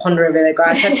lot to ponder over there,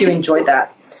 guys. Hope you enjoyed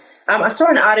that. I saw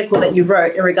an article that you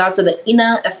wrote in regards to the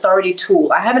Inner Authority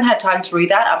Tool. I haven't had time to read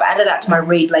that. I've added that to my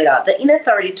read later. The Inner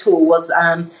Authority Tool was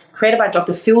created by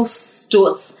Dr. Phil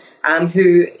Stutz,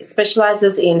 who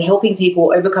specializes in helping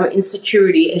people overcome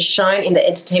insecurity and shine in the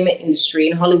entertainment industry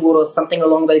in Hollywood or something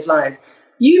along those lines.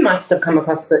 You must have come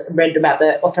across read about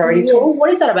the Authority Tool. What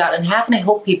is that about, and how can it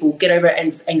help people get over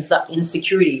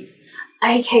insecurities?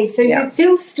 Okay, so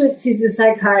Phil Stutz is a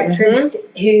psychiatrist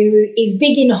who is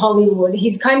big in Hollywood.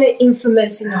 He's kind of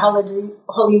infamous in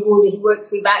Hollywood. He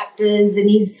works with actors, and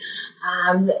he's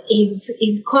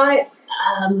quite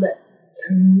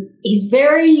he's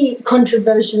very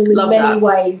controversial in many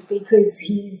ways, because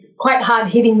he's quite hard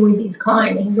hitting with his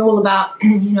client. He's all about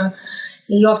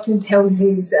he often tells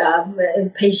his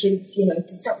patients, to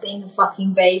stop being a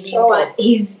fucking baby. But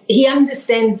he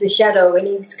understands the shadow, and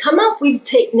he's come up with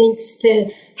techniques to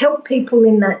help people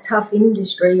in that tough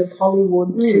industry of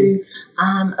Hollywood to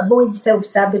avoid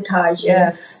self-sabotage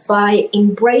by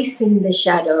embracing the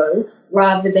shadow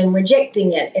rather than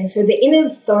rejecting it. And so the Inner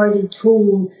Authority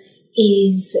Tool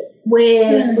is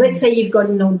where, let's say you've got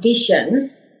an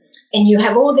audition, and you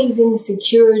have all these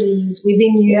insecurities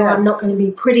within you. Yes. I'm not going to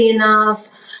be pretty enough.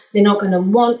 They're not going to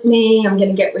want me. I'm going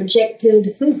to get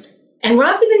rejected. And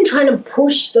rather than trying to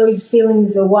push those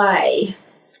feelings away,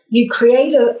 you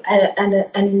create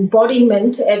an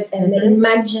embodiment, an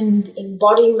imagined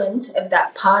embodiment of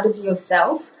that part of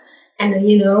yourself. And,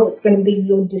 it's going to be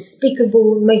your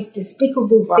most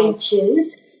despicable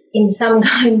features in some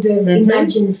kind of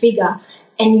imagined figure.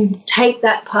 And you take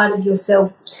that part of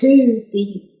yourself to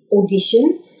the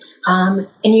audition, and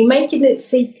you make it a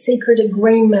secret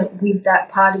agreement with that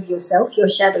part of yourself, your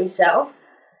shadow self,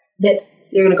 that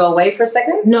you're going to go away for a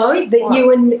second. No,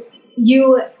 that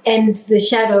you and the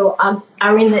shadow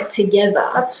are in it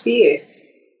together. That's fierce.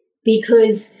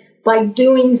 Because by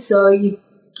doing so,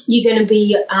 you're going to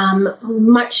be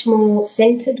much more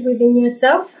centered within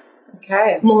yourself.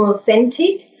 Okay. More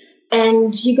authentic.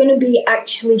 And you're going to be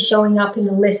actually showing up in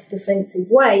a less defensive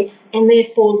way, and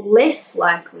therefore less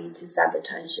likely to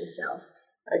sabotage yourself.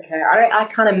 Okay. I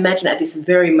can't imagine at this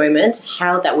very moment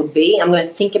how that would be. I'm going to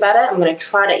think about it. I'm going to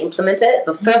try to implement it.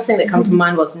 The first thing that comes to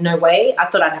mind was no way. I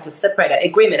thought I'd have to separate it.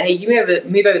 Agreement. Hey, you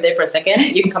move over there for a second.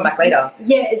 You can come back later.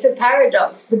 Yeah, it's a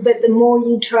paradox. But the more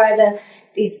you try to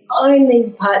disown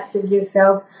these parts of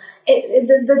yourself,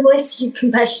 the less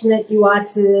compassionate you are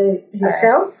to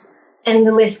yourself. And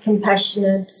the less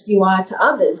compassionate you are to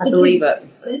others. I believe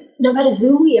it. No matter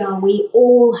who we are, we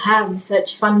all have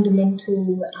such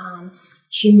fundamental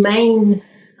humane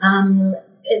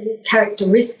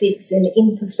characteristics and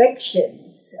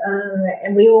imperfections.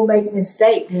 And we all make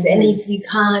mistakes. And if you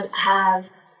can't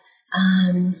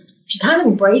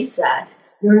embrace that,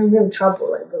 you're in real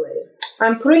trouble, I believe.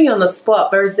 I'm putting you on the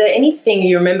spot, but is there anything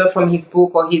you remember from his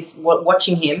book or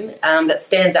watching him that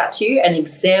stands out to you, an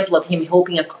example of him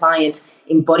helping a client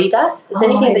embody that? Is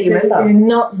there anything that you remember?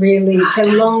 Not really. It's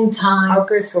a long time. I'll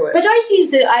go through it. But I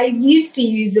use it. I used to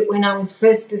use it when I was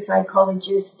first a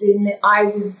psychologist, and I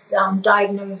was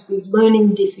diagnosed with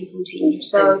learning difficulties.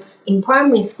 So in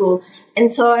primary school. And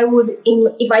so I would,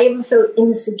 if I ever felt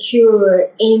insecure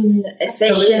in a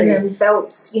session and felt,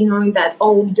 that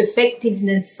old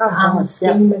defectiveness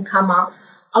schema come up,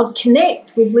 I'd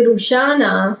connect with little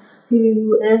Sharna,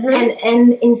 who,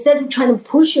 and instead of trying to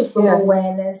push her from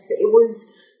awareness, it was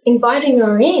inviting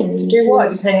her in. To do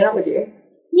what? Just hang out with you?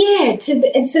 Yeah,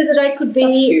 and so that I could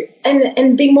be,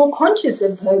 and be more conscious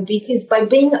of her, because by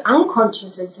being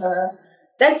unconscious of her,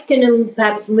 that's going to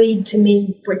perhaps lead to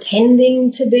me pretending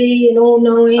to be an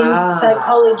all-knowing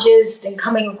psychologist and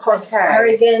coming across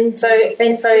arrogant. So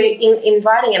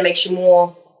inviting it makes you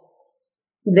more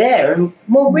there and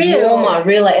more real, more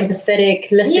realer,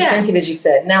 empathetic, less defensive, as you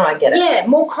said. Now I get it. Yeah,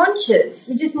 more conscious.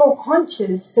 You're just more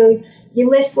conscious. So you're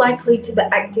less likely to be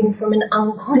acting from an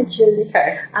unconscious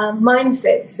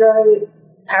mindset. So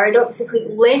paradoxically,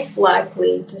 less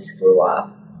likely to screw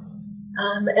up.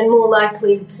 And more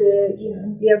likely to,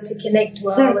 be able to connect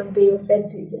well and be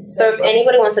authentic. And so if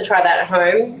anybody wants to try that at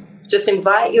home, just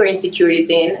invite your insecurities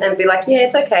in and be like, yeah,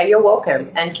 it's okay, you're welcome,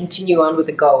 and continue on with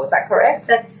the goal. Is that correct?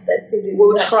 That's it.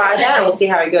 We'll try that and we'll see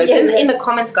how it goes. In the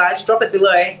comments, guys, drop it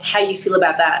below how you feel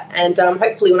about that. And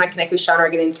hopefully when I connect with Sharna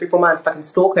again in 3-4 months, if I can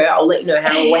stalk her, I'll let you know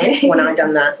how it went when I've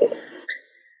done that.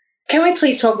 Can we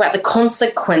please talk about the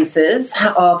consequences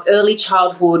of early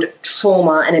childhood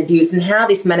trauma and abuse and how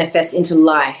this manifests into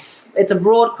life? It's a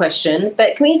broad question,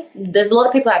 but there's a lot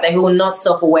of people out there who are not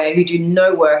self-aware, who do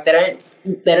no work, they're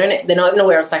not even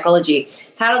aware of psychology.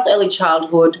 How does early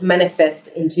childhood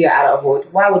manifest into your adulthood?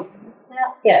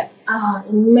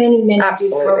 In many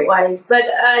different ways. But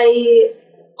I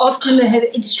often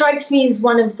it strikes me as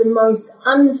one of the most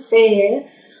unfair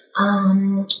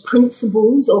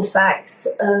principles or facts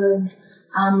of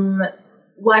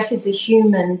life as a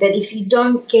human, that if you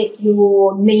don't get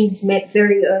your needs met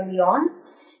very early on,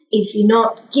 if you're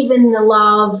not given the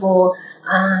love, or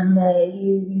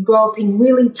you grow up in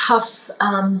really tough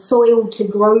soil to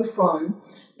grow from,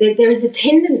 that there is a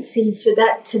tendency for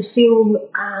that to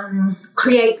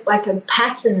create like a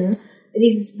pattern that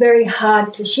is very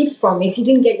hard to shift from. If you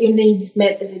didn't get your needs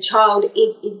met as a child,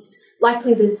 it's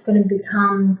likely that it's going to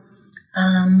become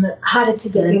harder to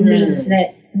get your needs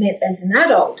met as an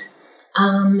adult.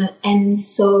 And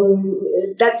so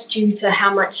that's due to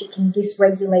how much it can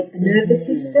dysregulate the nervous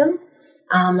system.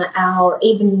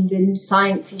 Even the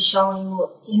science is showing,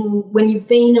 when you've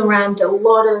been around a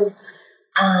lot of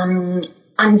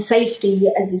unsafety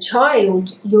as a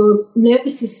child, your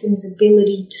nervous system's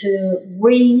ability to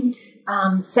read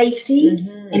safety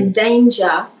and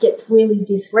danger gets really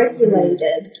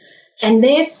dysregulated. And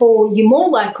therefore, you're more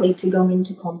likely to go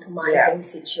into compromising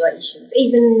situations,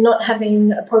 even not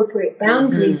having appropriate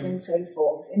boundaries and so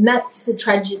forth. And that's the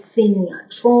tragic thing.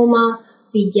 Trauma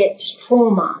begets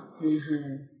trauma.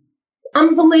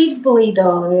 Unbelievably,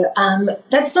 though,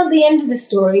 that's not the end of the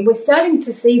story. We're starting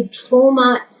to see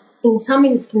trauma, in some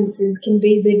instances, can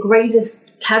be the greatest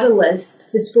catalyst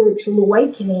for spiritual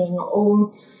awakening.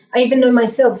 Or I even know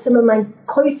myself, some of my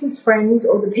closest friends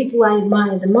or the people I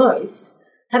admire the most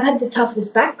have had the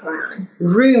toughest background.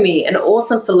 Rumi, an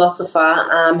awesome philosopher,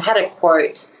 had a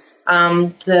quote,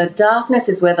 the darkness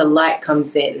is where the light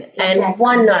comes in. Exactly. And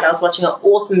one night I was watching an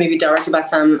awesome movie directed by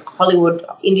some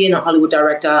Indian Hollywood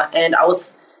director, and I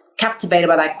was captivated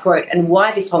by that quote and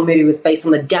why this whole movie was based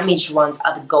on the damaged ones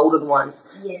are the golden ones.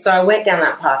 Yes. So I went down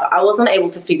that path. I wasn't able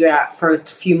to figure out for a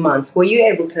few months. Were you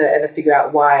able to ever figure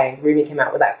out why Rumi came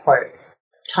out with that quote,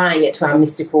 tying it to our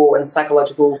mystical and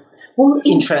psychological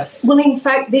interests? In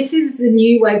fact, this is the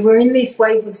new wave. We're in this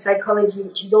wave of psychology,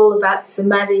 which is all about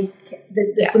somatics.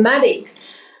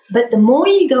 But the more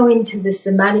you go into the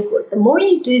somatic work, the more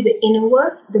you do the inner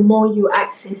work, the more you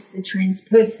access the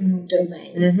transpersonal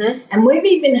domains. And we've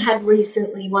even had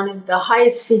recently one of the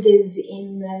highest figures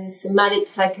in the somatic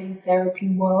psychotherapy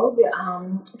world,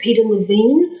 Peter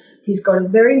Levine, who's got a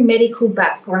very medical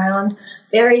background,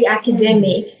 very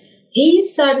academic. He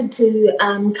started to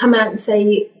come out and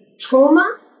say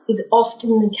trauma is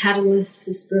often the catalyst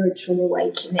for spiritual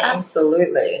awakening.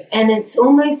 Absolutely. And it's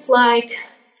almost like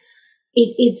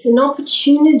it's an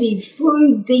opportunity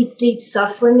through deep, deep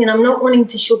suffering. And I'm not wanting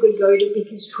to sugarcoat it,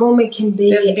 because trauma can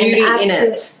be... There's beauty in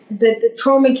it. But the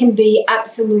trauma can be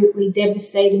absolutely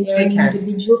devastating for an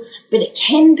individual. But it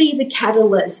can be the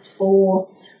catalyst for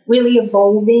really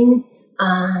evolving.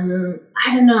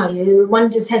 I don't know. One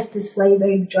just has to slay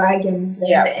those dragons,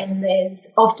 and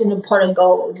there's often a pot of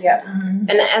gold.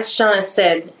 And as Sharna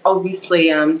said,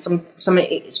 obviously some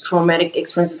traumatic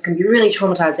experiences can be really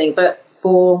traumatizing, but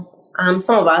for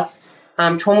some of us,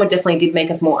 trauma definitely did make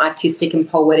us more artistic and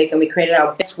poetic, and we created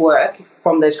our best work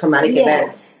from those traumatic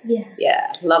events.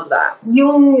 Yeah, love that.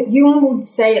 Jung would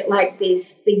say it like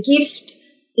this: the gift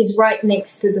is right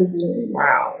next to the wound.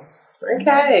 Wow.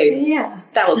 Okay. Yeah.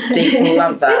 That was deep.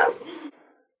 Love that.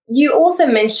 You also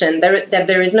mentioned that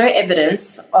there is no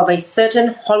evidence of a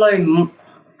certain holonomic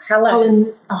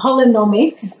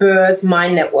Spurs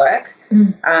mind network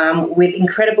with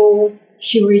incredible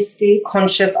heuristic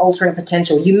conscious altering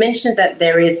potential. You mentioned that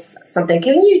there is something.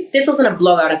 This wasn't a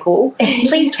blog article.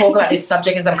 Please talk about this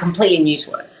subject, as I'm completely new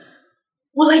to it.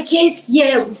 Well, I guess,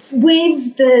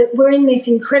 we're in this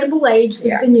incredible age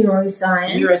with the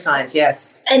neuroscience. Neuroscience,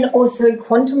 yes. And also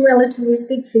quantum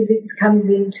relativistic physics comes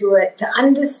into it to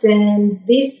understand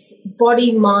this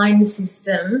body-mind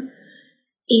system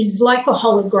is like a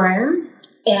hologram,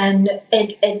 and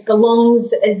it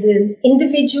belongs as an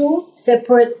individual,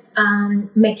 separate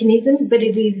mechanism, but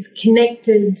it is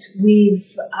connected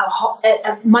with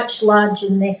a much larger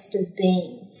nest of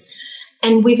being.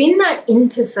 And within that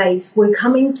interface, we're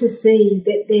coming to see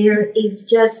that there is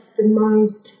just the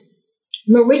most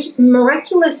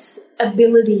miraculous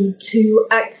ability to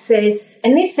access,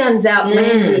 and this sounds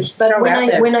outlandish, but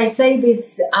when I say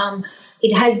this,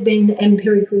 it has been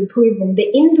empirically proven,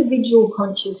 the individual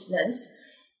consciousness,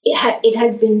 it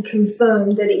has been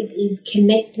confirmed that it is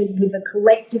connected with a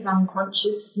collective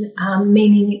unconscious,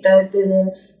 meaning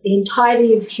the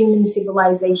entirety of human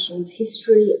civilization's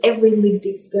history, every lived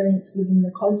experience within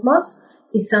the cosmos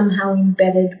is somehow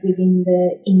embedded within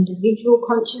the individual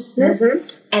consciousness.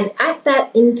 And at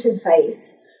that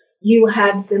interface, you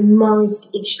have the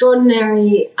most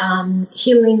extraordinary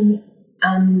healing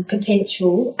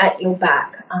potential at your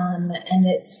back. And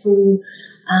it's through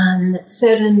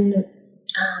certain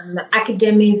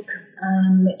academic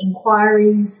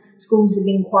inquiries, schools of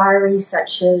inquiry,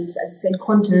 such as I said,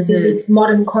 quantum physics,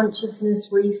 modern consciousness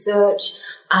research,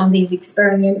 these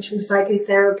experiential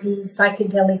psychotherapies,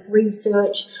 psychedelic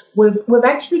research. We've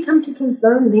actually come to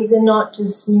confirm these are not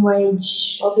just New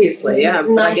Age. Obviously, yeah.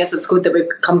 But I guess it's good that we've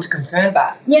come to confirm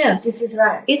that. Yeah, this is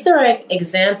right. Is there an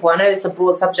example? I know it's a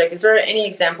broad subject. Is there any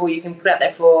example you can put out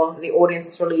there for the audience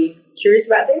that's really curious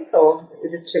about this, or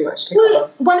is this too much to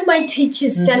cover? One of my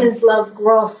teachers, Stanislav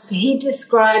Grof, he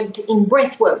described in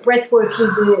breathwork. Breathwork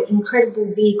is an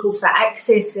incredible vehicle for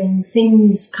accessing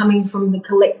things coming from the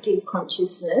collective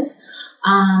consciousness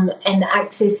and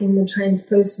accessing the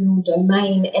transpersonal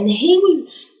domain. And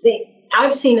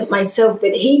I've seen it myself,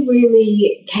 but he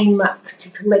really came up to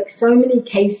collect so many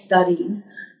case studies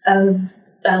of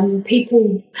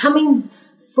people coming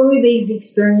through these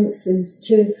experiences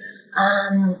to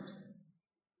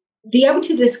be able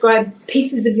to describe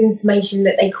pieces of information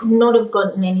that they could not have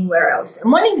gotten anywhere else.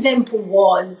 And one example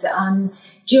was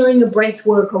during a breath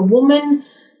work, a woman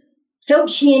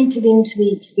felt she entered into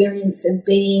the experience of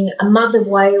being a mother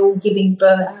whale giving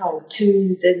birth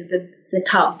to the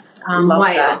cub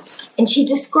whale. That. And she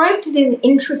described it in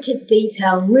intricate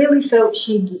detail and really felt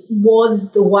she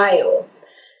was the whale.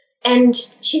 And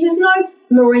she was no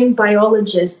marine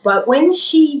biologist, but when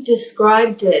she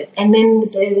described it, and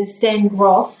then Stan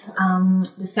Grof,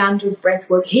 the founder of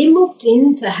Breathwork, he looked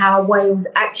into how whales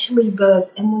actually birth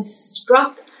and was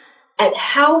struck at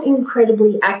how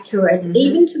incredibly accurate,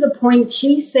 even to the point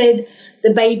she said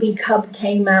the baby cub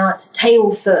came out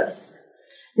tail first.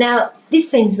 Now,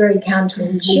 this seems very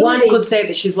counterintuitive. One could say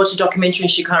that she's watched a documentary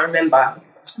and she can't remember.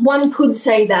 One could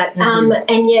say that,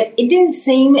 and yet it didn't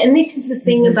seem, and this is the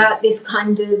thing about this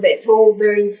kind of, it's all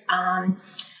very,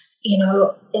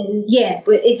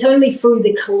 but it's only through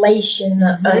the collation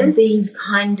of these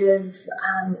kind of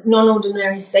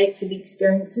non-ordinary states of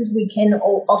experiences we can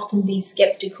often be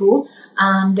skeptical,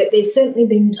 but there's certainly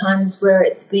been times where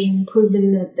it's been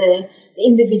proven that the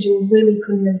individual really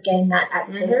couldn't have gained that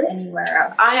access anywhere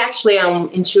else. I actually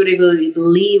intuitively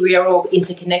believe we are all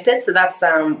interconnected, so that's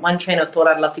one train of thought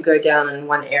I'd love to go down in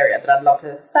one area that I'd love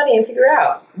to study and figure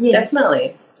out. Yes.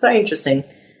 Definitely. It's very interesting.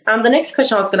 The next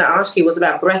question I was going to ask you was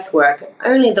about breath work.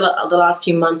 Only the last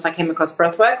few months I came across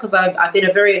breath work because I've been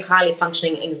a very highly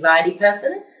functioning anxiety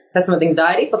person with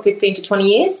anxiety for 15 to 20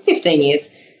 years, 15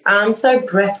 years. So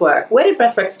breath work. Where did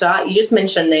breath work start? You just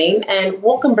mentioned a name, and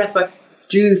what can breath work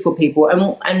do for people?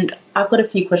 And I've got a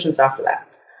few questions after that.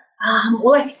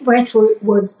 Well, I think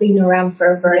breathwork's been around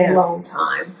for a very long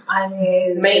time. I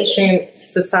mean, mainstream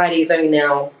society is only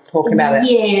now talking about it.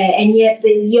 Yeah, and yet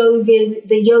the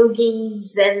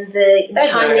yogis and the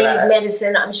Chinese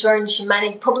medicine, I'm sure in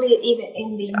shamanic, probably even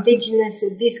in the indigenous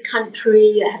of this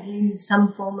country, have used some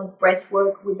form of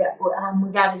breathwork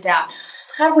without a doubt.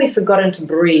 Have we forgotten to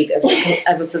breathe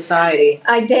as a society?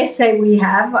 I dare say we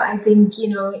have. I think,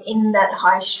 in that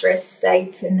high stress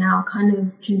state and our kind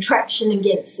of contraction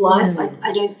against life,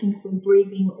 I don't think we're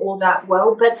breathing all that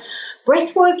well. But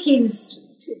breathwork is,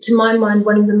 to my mind,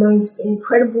 one of the most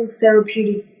incredible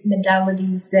therapeutic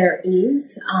modalities there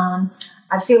is.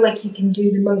 I feel like you can do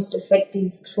the most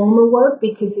effective trauma work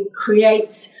because it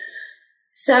creates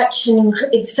such an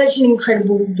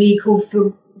incredible vehicle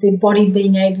for the body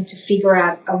being able to figure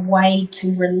out a way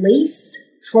to release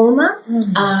trauma.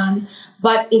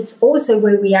 But it's also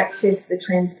where we access the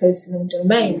transpersonal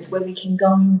domains, where we can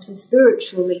go into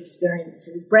spiritual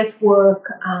experiences. Breath work,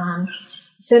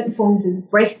 certain forms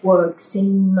of breath work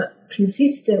seem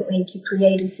consistently to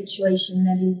create a situation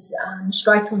that is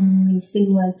strikingly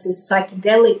similar to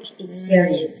psychedelic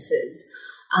experiences.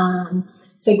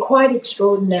 So quite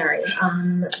extraordinary.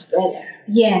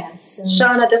 Yeah. So.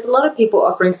 Sharna, there's a lot of people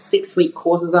offering 6-week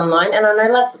courses online, and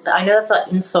I know that's an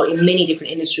insult in many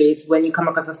different industries when you come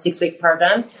across a 6-week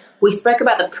program. We spoke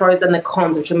about the pros and the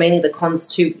cons, which are mainly the cons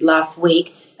to last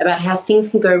week, about how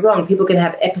things can go wrong. People can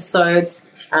have episodes,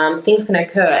 things can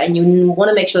occur, and you want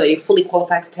to make sure that you're fully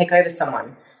qualified to take care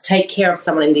of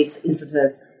someone in these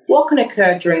instances. What can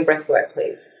occur during breathwork,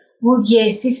 please? Well,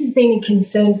 yes, this has been a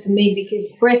concern for me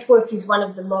because breathwork is one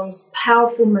of the most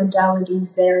powerful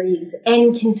modalities there is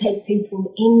and can take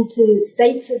people into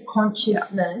states of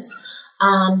consciousness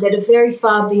that are very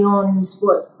far beyond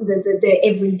what the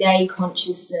everyday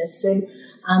consciousness. So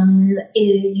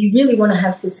you really want to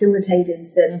have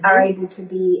facilitators that are able to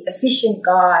be efficient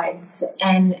guides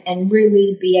and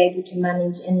really be able to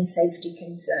manage any safety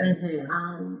concerns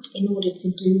in order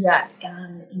to do that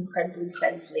incredibly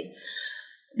safely.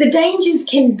 The dangers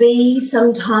can be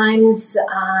sometimes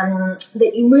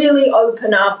that you really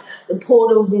open up the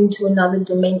portals into another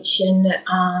dimension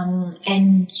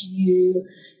and you,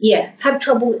 have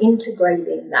trouble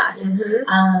integrating that.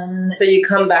 So you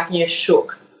come back and you're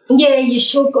shook. Yeah, you're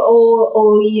shook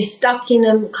or you're stuck in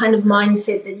a kind of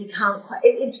mindset that you can't quite.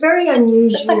 It's very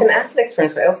unusual. It's like an acid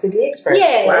experience or LCD experience.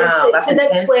 Yeah, wow, so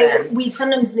that's where we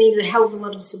sometimes need a hell of a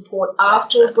lot of support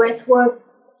after a breath work.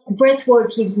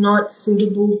 Breathwork is not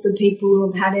suitable for people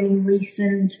who have had any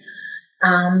recent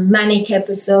manic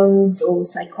episodes or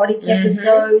psychotic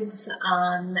episodes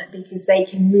because they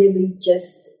can really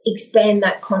just expand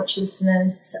that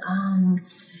consciousness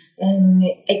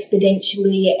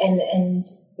exponentially and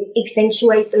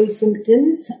accentuate those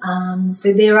symptoms.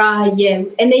 So there are,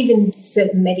 and even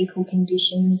certain medical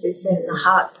conditions, there's certain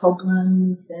heart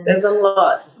problems. And there's a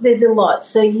lot.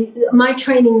 So my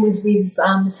training was with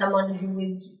someone who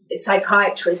was a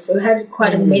psychiatrist, so had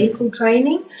quite a medical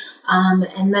training.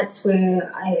 And that's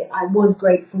where I was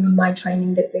grateful in my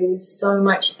training that there was so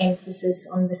much emphasis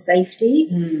on the safety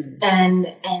and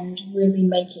really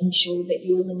making sure that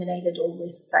you eliminated all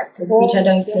risk factors, which I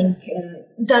don't think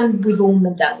done with all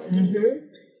modalities.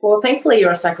 Well, thankfully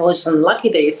you're a psychologist, and lucky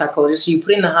that you're a psychologist. You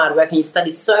put in the hard work and you study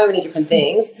so many different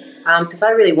things because I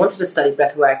really wanted to study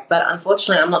breath work, but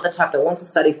unfortunately I'm not the type that wants to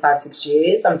study 5-6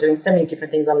 years. I'm doing so many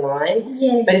different things online.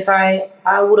 Yes. But if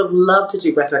I would have loved to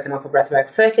do breath work and offer breath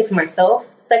work, firstly for myself,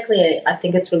 secondly I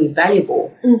think it's really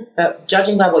valuable. But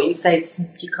judging by what you say,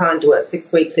 you can't do it,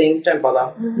 6-week thing, don't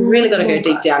bother. You really got to go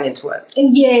deep down into it.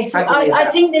 Yes,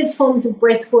 I think there's forms of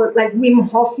breath work, like Wim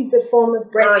Hof is a form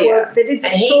of breath work that is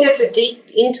he goes deep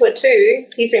into it too.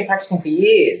 He's been practicing for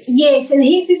years. Yes, and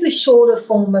his is a shorter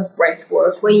form of breath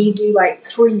work where you do like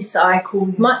 3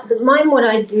 cycles. Mine, what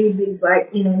I did is like,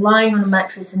 lying on a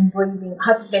mattress and breathing,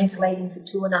 hyperventilating for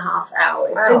 2.5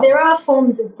 hours. Wow. So there are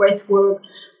forms of breath work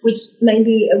which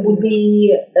maybe would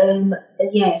be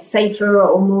safer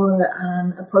or more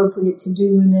appropriate to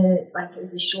do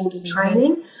as a shorter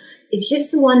training. It's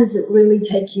just the ones that really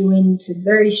take you into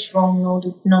very strong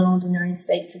non-ordinary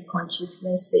states of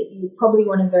consciousness that you probably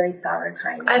want a very thorough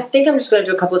training. I think I'm just going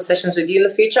to do a couple of sessions with you in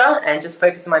the future and just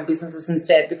focus on my businesses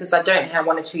instead because I don't have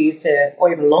 1 or 2 years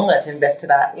or even longer to invest to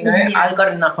that. I've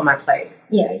got enough on my plate.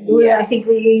 I think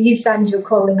you found your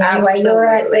calling anyway. Absolutely. You're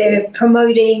out there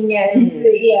promoting and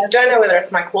Don't know whether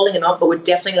it's my calling or not, but we're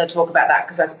definitely going to talk about that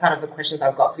because that's part of the questions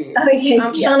I've got for you. Okay.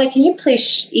 Sharna, can you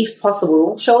please, if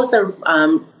possible, show us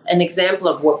an example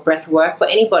of what breath work for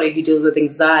anybody who deals with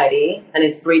anxiety and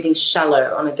is breathing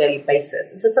shallow on a daily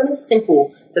basis? Is there something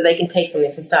simple that they can take from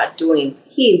this and start doing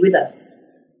here with us?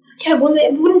 Okay, well,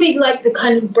 it wouldn't be like the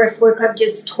kind of breath work I've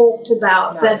just talked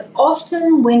about, but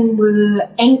often when we're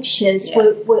anxious,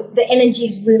 the energy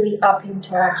is really up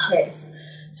into our chest.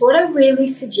 So what I really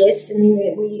suggest, and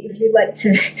if you'd like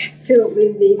to do it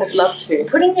with me, I'd love to.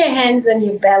 Putting your hands on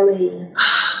your belly.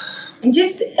 And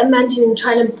just imagine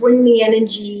trying to bring the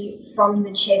energy from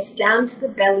the chest down to the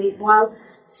belly while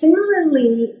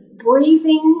similarly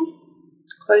breathing.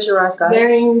 Close your eyes, guys.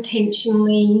 Very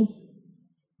intentionally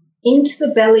into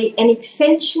the belly and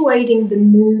accentuating the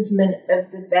movement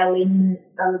of the belly,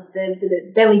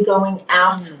 the belly going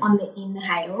out on the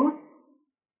inhale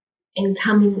and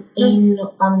coming in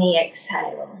on the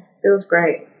exhale. Feels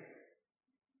great.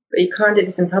 But you can't do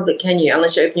this in public, can you?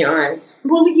 Unless you open your eyes.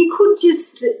 Well, you could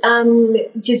just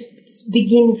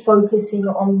begin focusing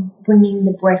on bringing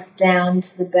the breath down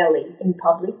to the belly in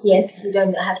public. Yes, you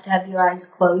don't have to have your eyes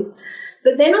closed.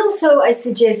 But then also I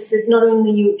suggest that not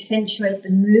only you accentuate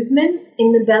the movement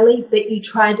in the belly, but you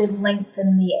try to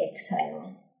lengthen the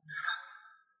exhale.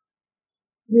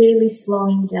 Really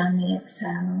slowing down the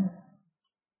exhale.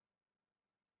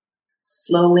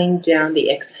 Slowing down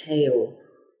the exhale.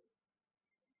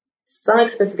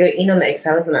 Stomach's supposed to go in on the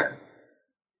exhale, isn't it?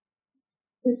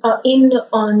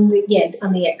 on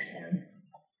the exhale,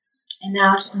 and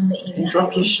out on the inhale. And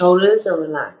drop your shoulders and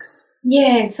relax.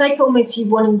 Yeah, it's like almost you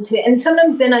wanting to, and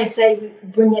sometimes then I say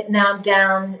bring it now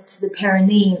down to the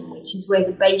perineum, which is where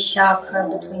the base chakra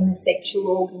between the sexual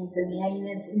organs and the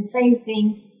anus, and same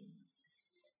thing,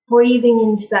 breathing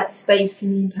into that space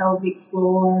in your pelvic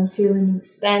floor and feeling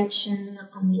expansion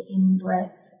on the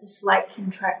in-breath, a slight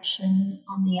contraction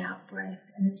on the out-breath,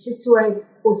 and it's just a way of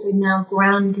also now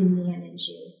grounding the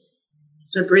energy.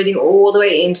 So breathing all the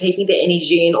way in, taking the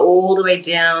energy in all the way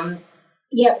down.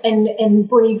 Yeah, and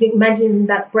breathing, imagine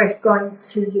that breath going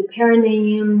to your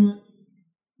perineum,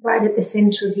 right at the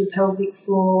center of your pelvic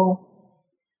floor,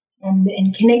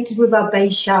 and connected with our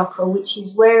base chakra, which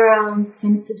is where our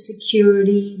sense of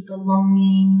security,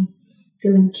 belonging,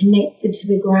 feeling connected to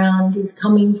the ground is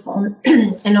coming from.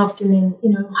 And often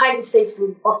in, heightened states,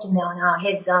 we're often now in our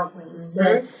heads, aren't we? Mm-hmm.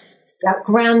 So it's about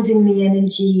grounding the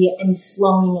energy and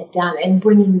slowing it down and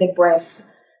bringing the breath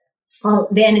from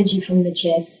the energy from the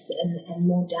chest and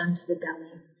more down to the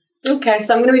belly. Okay,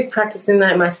 so I'm going to be practicing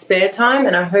that in my spare time,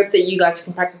 and I hope that you guys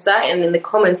can practice that. And in the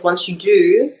comments, once you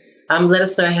do, let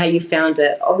us know how you found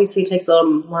it. Obviously, it takes a lot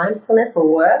of mindfulness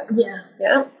or work. Yeah.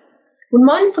 Yeah. Would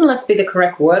mindfulness be the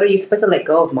correct word, or are you supposed to let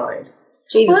go of mind?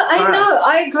 Jesus Christ. I know,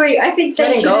 I agree. I think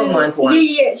letting go of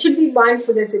mindfulness. Yeah, it should be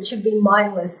mindfulness. It should be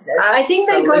mindlessness. Absolutely. I think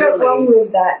they got it wrong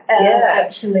with that.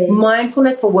 Actually,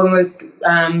 mindfulness for when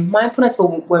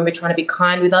we're trying to be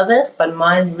kind with others, but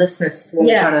mindlessness when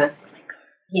we're trying to.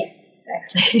 Yeah,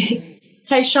 exactly.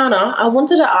 Hey, Sharna, I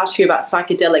wanted to ask you about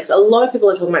psychedelics. A lot of people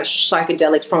are talking about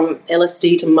psychedelics, from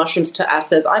LSD to mushrooms to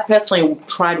acids. I personally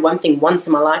tried one thing once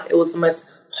in my life. It was the most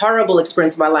horrible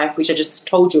experience of my life, which I just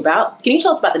told you about. Can you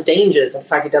tell us about the dangers of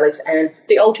psychedelics and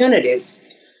the alternatives?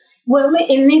 Well,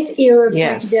 in this era of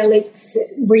psychedelics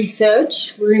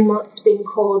research, we're in what's been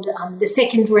called the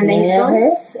second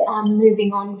renaissance,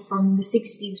 moving on from the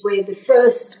 60s, where the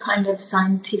first kind of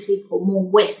scientific or more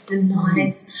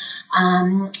westernized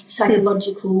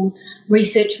psychological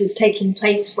research was taking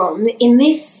place from. In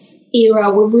this era,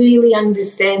 we're really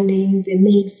understanding the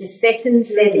need for setting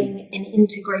and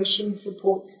integration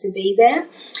supports to be there.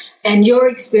 And your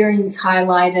experience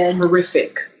highlighted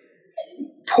horrific,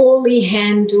 poorly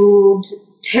handled,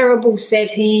 terrible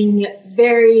setting,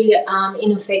 very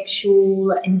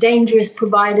ineffectual and dangerous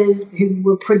providers who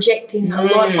were projecting a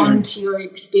lot onto your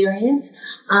experience.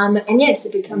 And yes,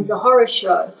 it becomes a horror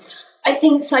show. I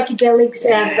think psychedelics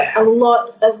have a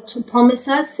lot to promise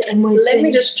us, and Let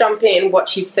me just jump in what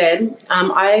she said.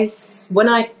 When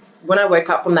I woke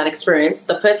up from that experience,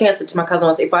 the first thing I said to my cousin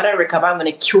was, if I don't recover, I'm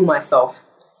going to kill myself.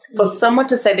 For someone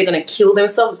to say they're going to kill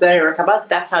themselves if they don't recover,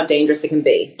 that's how dangerous it can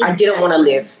be. Exactly. I didn't want to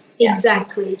live.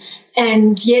 Exactly.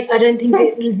 And yet I don't think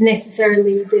it was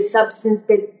necessarily the substance,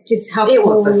 but just how it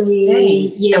was the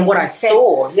setting and what I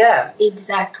saw. Yeah.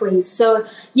 Exactly. So,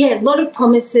 a lot of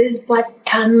promises, but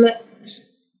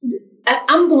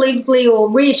unbelievably or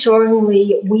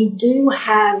reassuringly, we do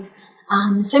have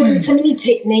so many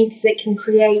techniques that can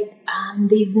create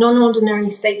these non-ordinary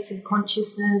states of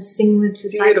consciousness similar to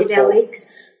psychedelics.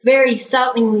 Very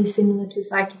startlingly similar to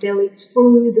psychedelics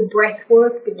through the breath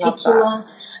work,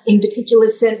 in particular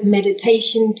certain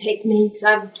meditation techniques.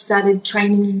 I've started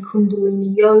training in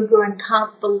Kundalini yoga and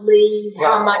can't believe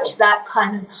how much that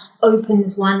kind of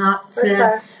opens one up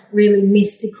to really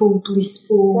mystical,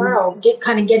 blissful,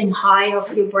 getting high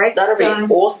off your breath. That'll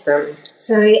be awesome.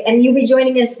 So, and you'll be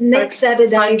joining us next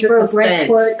Saturday for a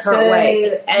breathwork. Can't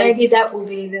wait. And maybe that will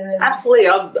be the... Absolutely.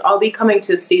 I'll be coming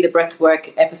to see the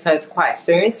breathwork episodes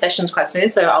sessions quite soon.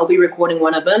 So I'll be recording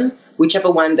one of them,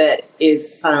 whichever one that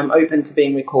is open to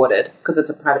being recorded, because it's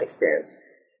a private experience.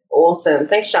 Awesome.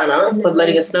 Thanks, Sharna, for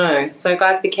letting us know. So,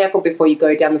 guys, be careful before you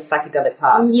go down the psychedelic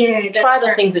path. Yeah. Try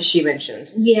the things that she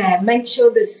mentioned. Yeah, make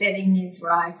sure the setting is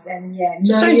right. And,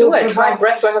 just don't do it. Try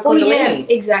breathwork or Kundalini. Yeah,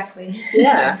 exactly.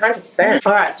 Yeah, 100%.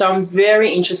 All right, so I'm very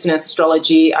interested in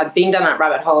astrology. I've been down that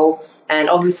rabbit hole, and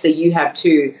obviously you have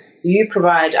too. You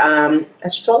provide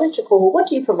astrological. What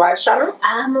do you provide, Sharna?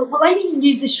 Well, I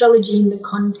use astrology in the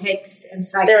context of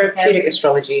psychotherapy. Therapeutic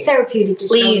astrology.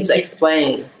 Please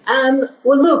explain.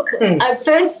 Well, look, at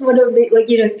first,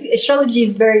 astrology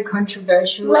is very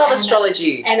controversial. Love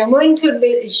astrology. And I'm willing to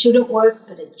admit it shouldn't work,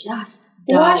 but it just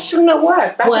does. Why shouldn't it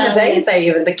work? Back in the days,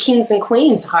 the kings and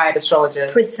queens hired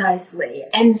astrologers. Precisely.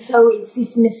 And so it's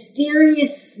this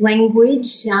mysterious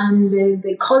language.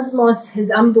 The cosmos has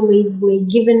unbelievably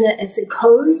given us a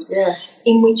code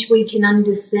in which we can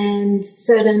understand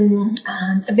certain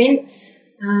events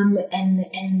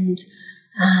and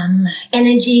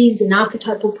energies and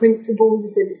archetypal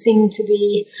principles that seem to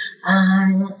be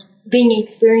being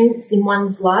experienced in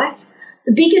one's life.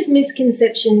 The biggest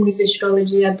misconception with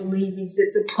astrology, I believe, is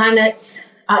that the planets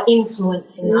are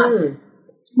influencing us,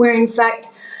 where in fact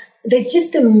there's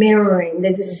just a mirroring,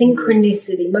 there's a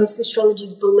synchronicity. Most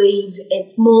astrologers believe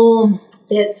it's more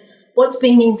that what's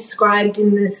being inscribed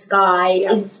in the sky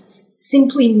is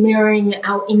simply mirroring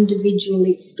our individual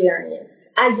experience,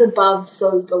 as above,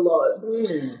 so below.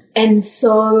 And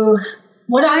so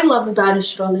what I love about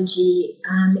astrology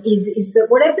is that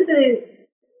whatever the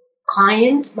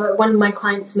client, one of my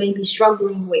clients may be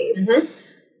struggling with,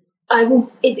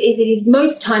 it is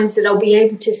most times that I'll be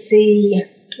able to see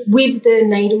with the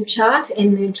natal chart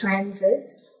and the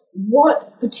transits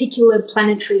what particular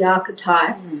planetary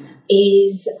archetype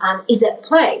is at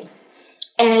play.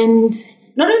 And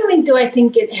not only do I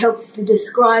think it helps to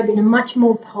describe in a much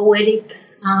more poetic,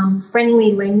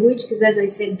 friendly language, because as I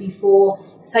said before,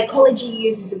 psychology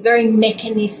uses a very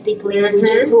mechanistic language.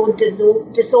 It's all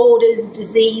disorders,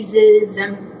 diseases,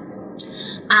 and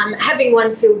having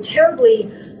one feel terribly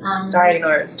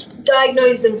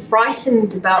diagnosed and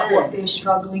frightened about what they're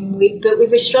struggling with. But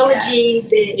with astrology,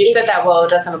 you said that well, it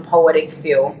does have a poetic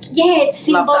feel. Yeah, it's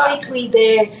symbolically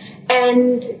there.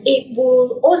 And it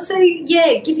will also,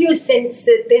 give you a sense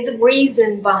that there's a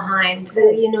reason behind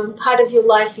that, part of your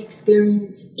life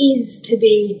experience is to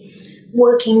be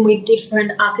working with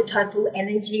different archetypal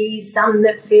energies, some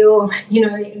that feel,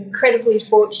 incredibly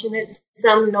fortunate,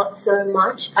 some not so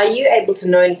much. Are you able to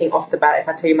know anything off the bat if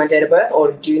I tell you my date of birth,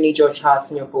 or do you need your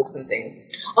charts and your books and things?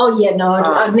 Oh, yeah, no,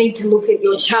 I'd need to look at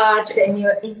your charts and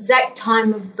your exact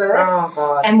time of birth. Oh,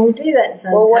 God. And we'll do that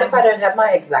sometime. Well, what if I don't have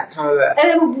my exact time of birth?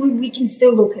 And we can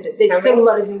still look at it. There's still a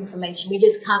lot of information. We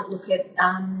just can't look at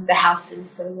the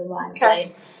houses so reliably.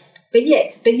 Okay. But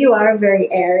yes, but you are a very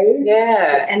Aries.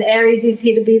 Yeah. And Aries is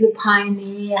here to be the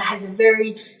pioneer, has a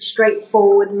very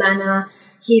straightforward manner,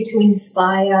 here to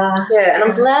inspire. Yeah, and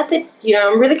I'm glad that,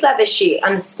 I'm really glad that she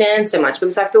understands so much,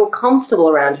 because I feel comfortable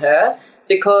around her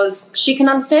because she can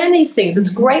understand these things.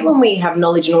 It's great when we have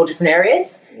knowledge in all different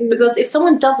areas, because if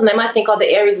someone doesn't, they might think, the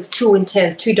Aries is too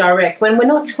intense, too direct, when we're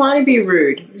not trying to be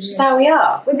rude. It's just how we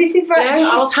are. Well, this is right.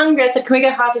 I was hungry. I said, can we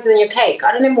go halfies and then your cake?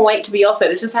 I don't even wait to be offered.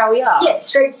 It's just how we are. Yeah,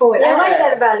 straightforward. I like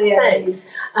that about Aries.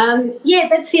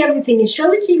 That's the other thing.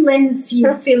 Astrology lends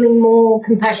you feeling more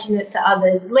compassionate to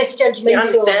others, less judgmental. You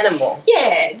understand them more.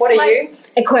 Yeah. What are you?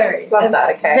 Aquarius. Love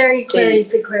that, okay. Very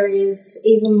Aquarius.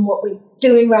 Even what we're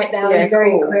doing right now is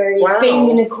very Aquarius. Wow.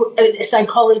 Being a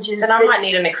psychologist. Then I might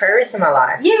need an Aquarius in my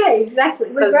life. Yeah, exactly.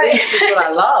 Because this is what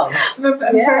I love. I'm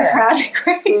very proud of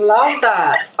Aquarius. Love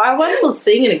that. I once was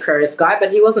seeing an Aquarius guy,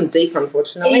 but he wasn't deep,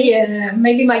 unfortunately. Yeah,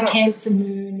 maybe my Cancer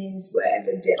moon is where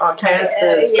the depths. Oh,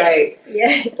 Cancer is great.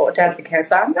 Yeah. Or Dad's a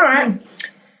Cancer. All right.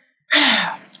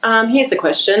 Here's a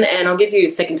question, and I'll give you a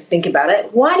second to think about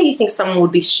it. Why do you think someone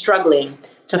would be struggling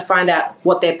to find out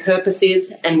what their purpose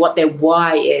is and what their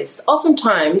why is?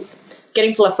 Oftentimes,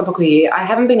 getting philosophical here, I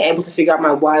haven't been able to figure out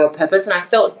my why or purpose, and I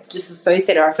felt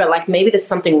disassociated. I felt like maybe there's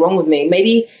something wrong with me.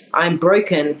 Maybe I'm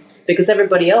broken because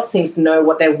everybody else seems to know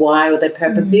what their why or their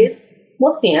purpose is.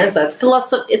 What's the answer?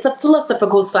 It's a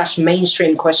philosophical /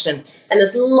 mainstream question, and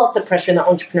there's lots of pressure in the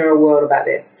entrepreneurial world about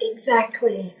this.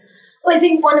 Exactly. Well, I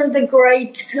think one of the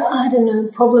great,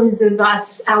 problems of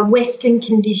us, our Western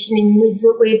conditioning, was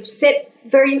that we've set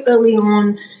very early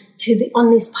on on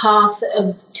this path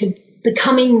to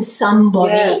becoming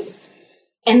somebody. Yes.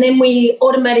 And then we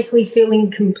automatically feel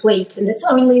incomplete. And it's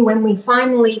only when we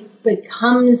finally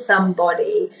become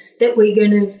somebody that we're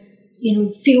going to,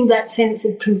 feel that sense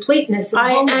of completeness.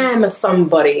 I am a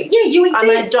somebody. Yeah, you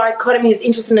exist. I'm a dichotomy who's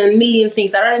interested in a million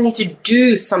things. I don't need to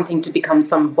do something to become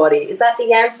somebody. Is that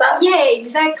the answer? Yeah,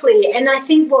 exactly. And I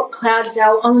think what clouds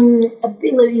our own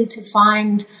ability to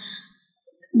find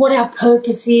what our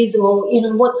purpose is, or,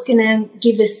 what's going to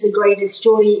give us the greatest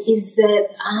joy, is that,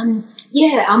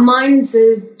 our minds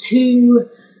are too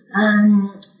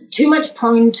much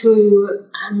prone to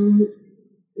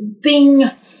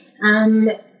being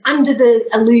under the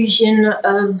illusion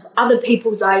of other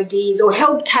people's ideas, or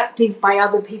held captive by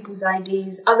other people's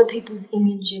ideas, other people's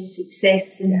image of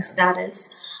success and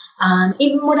status.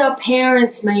 Even what our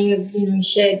parents may have,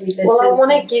 shared with us. Well, I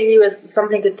want to give you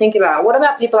something to think about. What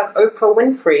about people like Oprah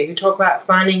Winfrey, who talk about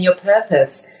finding your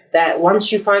purpose, that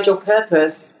once you find your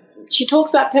purpose, she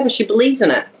talks about purpose, she believes in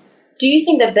it. Do you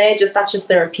think that that's just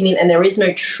their opinion and there is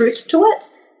no truth to it?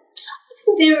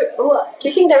 Do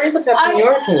you think there is a purpose in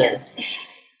your opinion?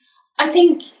 I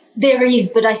think there is,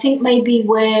 but I think maybe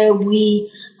where we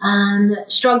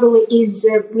struggle is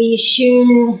that we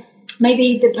assume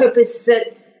maybe the purpose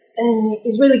that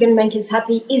is really going to make us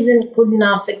happy isn't good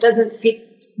enough. It doesn't fit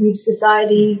with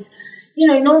society's,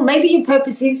 no, maybe your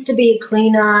purpose is to be a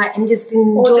cleaner and just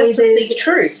enjoy or just to seek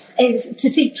truth. To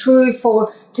seek truth,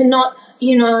 or to not,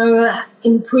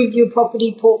 improve your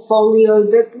property portfolio.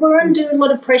 But we're under a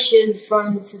lot of pressures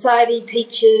from society,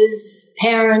 teachers,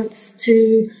 parents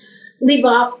to live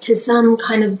up to some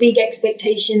kind of big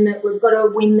expectation that we've got to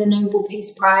win the Nobel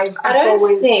Peace Prize. I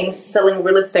don't think selling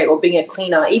real estate or being a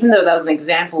cleaner, even though that was an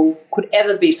example, could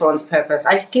ever be someone's purpose.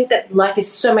 I think that life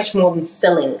is so much more than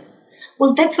selling.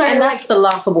 Well, that's why that's the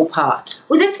laughable part.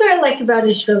 Well, that's what I like about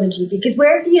astrology, because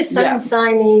wherever your sun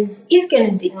sign is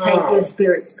going to dictate your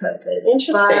spirit's purpose.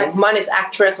 Interesting. Mine is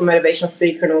actress or motivational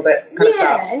speaker and all that kind of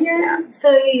stuff. Yeah.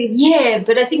 So,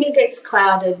 but I think it gets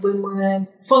clouded when we're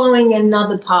following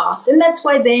another path. And that's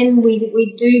why then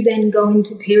we do then go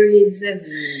into periods of,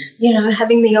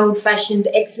 having the old-fashioned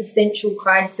existential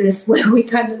crisis where we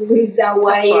kind of lose our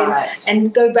way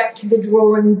and go back to the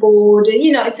drawing board.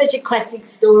 It's such a classic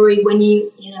story when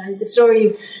the story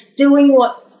of doing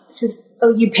what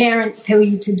your parents tell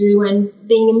you to do and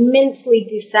being immensely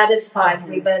dissatisfied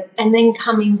with it, and then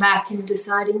coming back and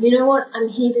deciding, you know what, I'm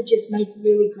here to just make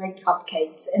really great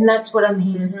cupcakes, and that's what I'm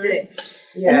here to do.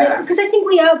 Yeah. Because I think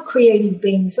we are creative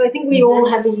beings, so I think we all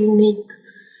have a unique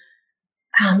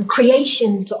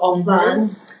creation to offer.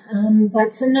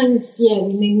 But sometimes,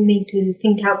 we maybe need to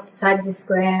think outside the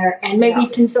square and maybe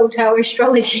consult our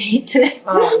astrology too.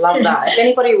 Oh, I love that. If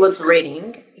anybody wants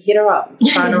reading, hit her up,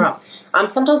 sign her up.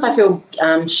 Sometimes I feel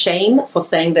shame for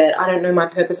saying that I don't know my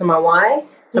purpose and my why.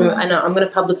 So and I'm going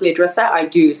to publicly address that. I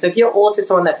do. So if you're also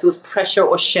someone that feels pressure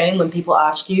or shame when people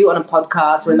ask you on a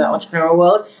podcast or in the entrepreneurial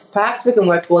world, perhaps we can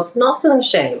work towards not feeling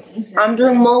shame. Exactly. I'm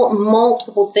doing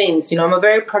multiple things. I'm a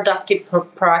very productive,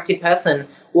 proactive person.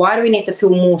 Why do we need to feel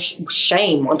more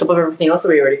shame on top of everything else that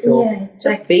we already feel? Yeah, exactly.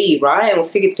 Just be, right? And we'll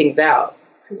figure things out.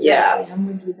 Precisely, I'm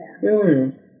with you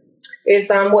there.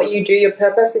 Is what you do your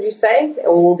purpose, would you say?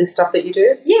 All this stuff that you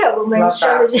do? Yeah, well, my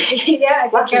astrology, I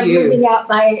think I'm moving out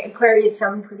my Aquarius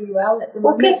sun pretty well at the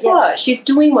moment. Well, guess what? She's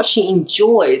doing what she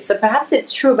enjoys. So perhaps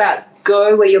it's true about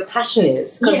go where your passion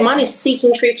is. Because mine is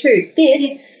seeking truth too.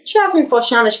 She asked me before,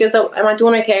 Sharna, she goes, am I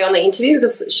doing okay on the interview?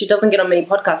 Because she doesn't get on many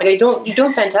podcasts. I go, you're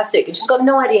doing fantastic. And she's got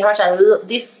no idea how much I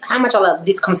love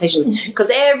this conversation.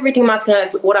 Because everything I'm asking her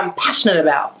is what I'm passionate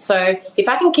about. So if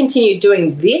I can continue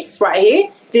doing this right here,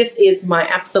 this is my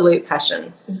absolute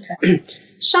passion. Okay.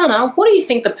 Sharna, what do you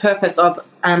think the purpose of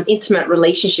intimate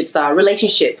relationships are?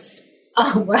 Relationships.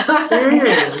 Oh, wow. Have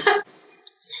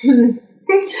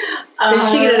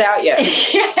you figured it out yet?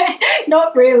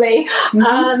 Not really.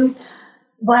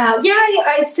 Wow. Yeah,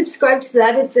 I subscribe to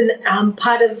that. It's an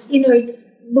part of,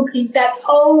 looking that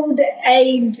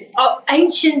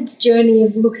ancient journey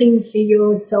of looking for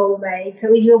your soulmate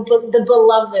or the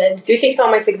beloved. Do you think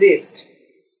soulmates exist?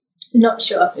 Not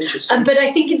sure. Interesting. But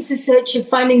I think it's a search of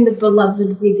finding the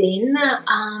beloved within.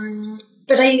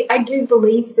 But I do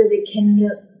believe that it can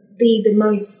be the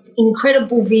most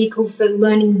incredible vehicle for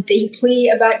learning deeply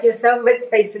about yourself. Let's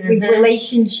face it, with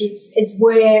relationships, it's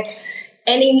where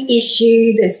any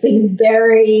issue that's been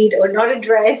buried or not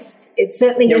addressed, it's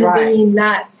certainly going to be in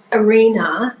that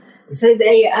arena. So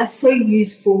they are so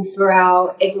useful for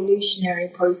our evolutionary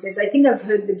process. I think I've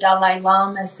heard the Dalai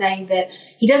Lama say that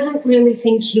he doesn't really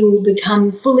think he'll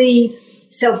become fully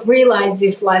self-realized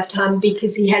this lifetime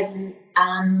because he hasn't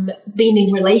been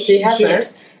in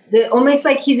relationships. Almost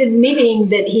like he's admitting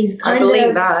that he's kind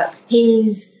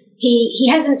he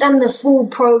hasn't done the full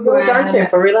program. Well done to him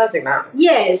for realizing that.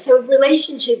 Yeah, so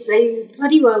relationships, they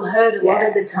bloody well hurt a lot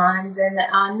of the times and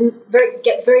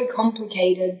get very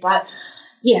complicated. But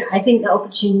yeah, I think the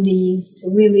opportunity is to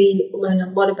really learn a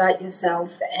lot about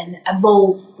yourself and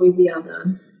evolve with the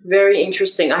other. Very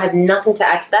interesting. I have nothing to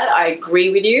add to that. I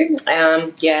agree with you.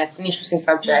 It's an interesting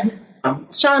subject.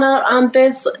 Sharna,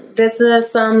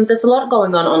 there's a lot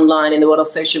going on online in the world of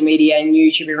social media and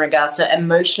YouTube in regards to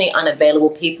emotionally unavailable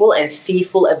people and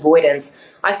fearful avoidance.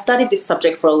 I studied this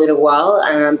subject for a little while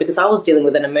because I was dealing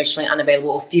with an emotionally unavailable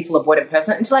or fearful avoidant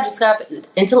person until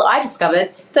I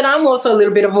discovered that I'm also a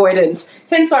little bit avoidant.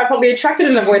 Hence why I probably attracted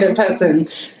an avoidant person.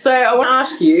 So I want to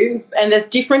ask you, and there's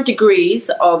different degrees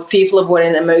of fearful avoidant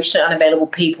and emotionally unavailable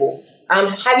people.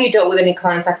 Have you dealt with any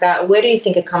clients like that? Where do you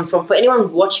think it comes from? For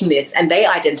anyone watching this and they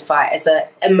identify as an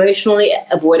emotionally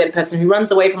avoidant person who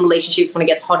runs away from relationships when it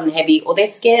gets hot and heavy, or they're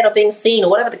scared of being seen, or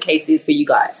whatever the case is for you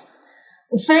guys.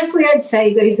 Well, firstly, I'd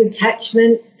say those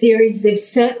attachment theories, they've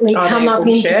certainly come up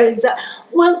into this.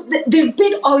 Well, they're a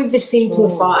bit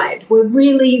oversimplified. We're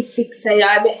really fixated.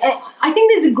 I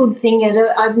think there's a good thing in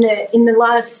the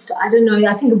last, I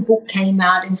think a book came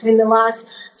out. And so in the last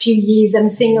few years, I'm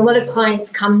seeing a lot of clients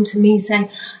come to me saying,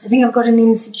 I think I've got an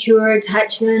insecure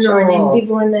attachment or an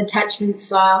ambivalent attachment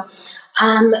style.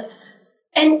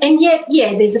 And yet,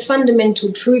 there's a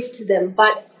fundamental truth to them,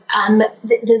 but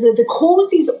the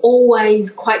cause is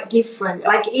always quite different.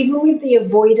 Like even with the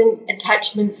avoidant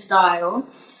attachment style,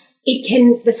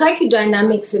 the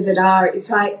psychodynamics of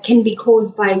it can be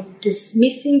caused by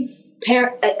dismissive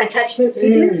attachment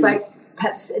figures, like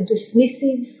perhaps a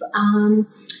dismissive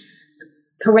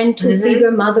parental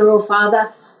figure, mother or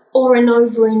father, or an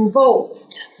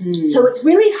over-involved. So it's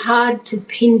really hard to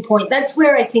pinpoint. That's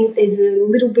where I think there's a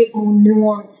little bit more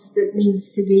nuance that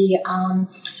needs to be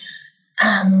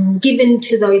given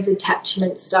to those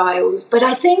attachment styles. But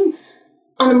I think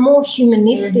on a more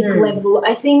humanistic level,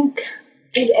 I think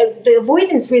the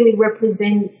avoidance really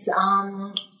represents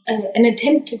an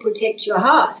attempt to protect your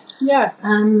heart. Yeah.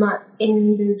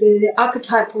 In the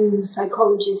archetypal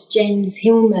psychologist James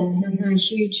Hillman, who is a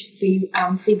huge figure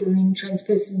in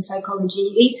transpersonal psychology,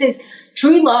 he says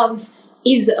true love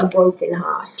is a broken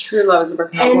heart. True love is a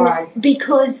broken heart. Why?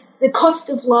 Because the cost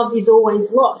of love is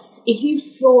always loss. If you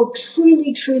fall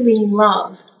truly, truly in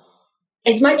love,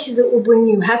 as much as it will bring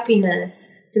you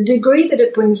happiness, the degree that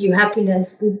it brings you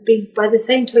happiness will be, by the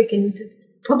same token,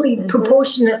 probably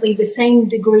proportionately the same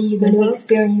degree you're going to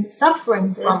experience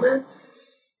suffering from it.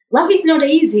 Love is not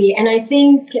easy, and I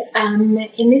think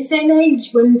in this day and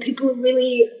age when people are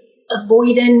really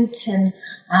avoidant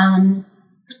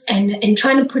and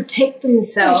trying to protect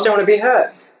themselves, they just don't want to be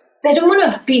hurt. They don't want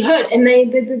to be hurt, and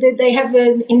they have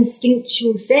an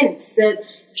instinctual sense that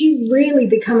if you really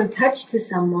become attached to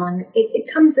someone, it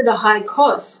comes at a high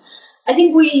cost. I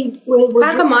think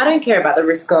how come I don't care about the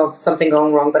risk of something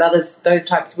going wrong, but those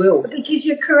types will? Because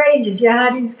you're courageous. Your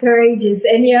heart is courageous,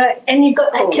 and you've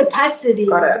got that capacity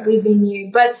within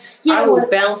you. But I will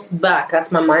bounce back.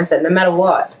 That's my mindset, no matter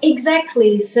what.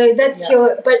 Exactly. So that's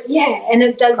and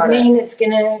it does mean it's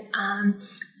going to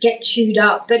get chewed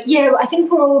up. But I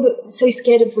think we're all so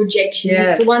scared of rejection.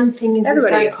 Yes. It's the one thing as a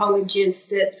psychologist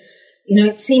that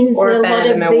it seems that a lot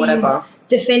of these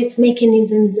defense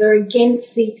mechanisms are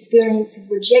against the experience of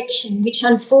rejection, which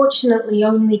unfortunately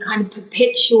only kind of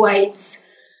perpetuates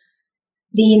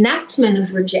the enactment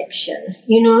of rejection,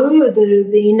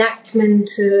 the enactment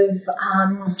of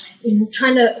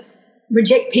trying to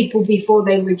reject people before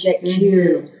they reject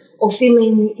you, or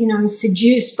feeling,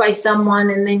 seduced by someone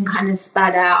and then kind of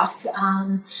spat out.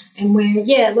 And where,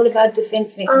 a lot of our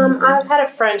defense mechanisms. I've had a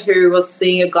friend who was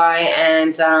seeing a guy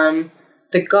and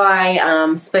the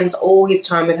guy spends all his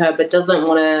time with her but doesn't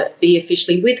want to be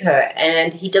officially with her,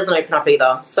 and he doesn't open up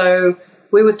either. So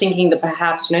we were thinking that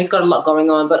perhaps, he's got a lot going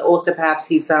on, but also perhaps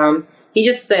he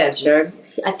just says,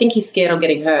 I think he's scared of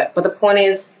getting hurt. But the point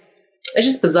is, it's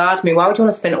just bizarre to me. Why would you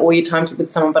want to spend all your time with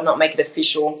someone but not make it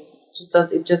official?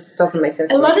 It just doesn't make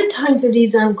sense. A lot of times it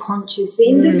is unconscious. The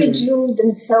individual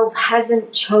themselves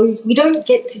hasn't chosen. We don't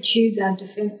get to choose our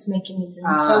defense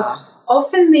mechanisms. So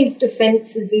often these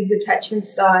defenses, these attachment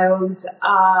styles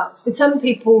are, for some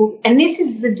people, and this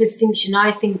is the distinction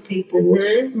I think people,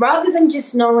 rather than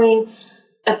just knowing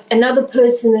another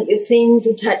person that you're seeing's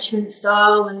attachment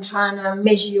style and trying to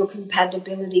measure your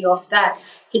compatibility off that,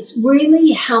 it's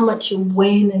really how much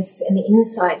awareness and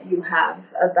insight you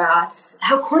have about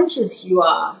how conscious you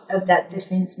are of that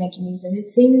defense mechanism. It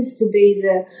seems to be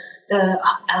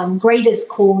the greatest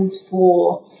cause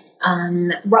for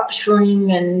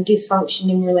rupturing and dysfunction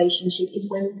in relationship is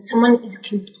when someone is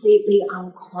completely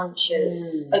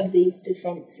unconscious of these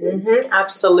defenses.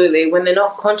 Absolutely. When they're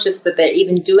not conscious that they're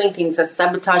even doing things that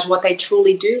sabotage what they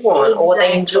truly do want or what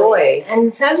they enjoy.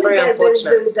 And sadly,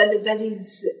 that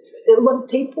is a lot of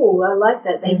people are like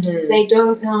that. They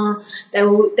don't know.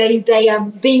 They are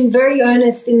being very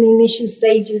earnest in the initial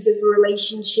stages of a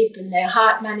relationship, and their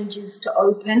heart manages to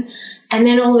open. And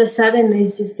then all of a sudden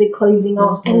there's just a closing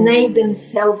off, and they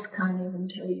themselves can't even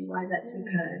tell you why that's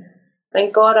occurred.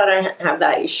 Thank God I don't have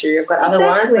that issue. I've got other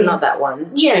ones, but not that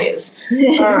one. Cheers.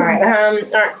 All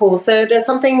right, cool. So there's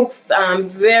something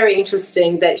very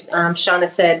interesting that Sharna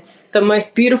said. The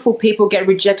most beautiful people get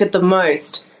rejected the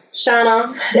most.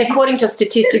 Sharna, according to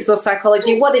statistics or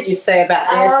psychology, what did you say about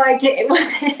this? Oh, okay.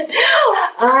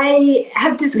 I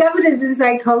have discovered as a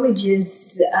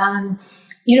psychologist,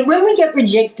 when we get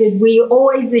rejected, we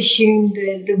always assume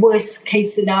the worst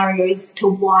case scenarios to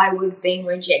why we've been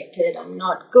rejected. I'm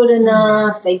not good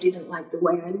enough. They didn't like the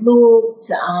way I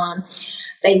looked.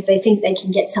 They think they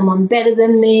can get someone better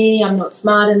than me. I'm not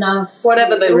smart enough.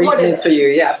 Whatever the reason is for you,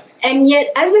 yeah. And yet,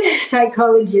 as a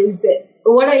psychologist,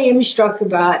 what I am struck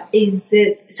about is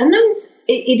that sometimes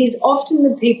it is often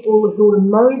the people who are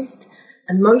most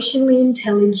emotionally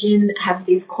intelligent, have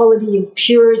this quality of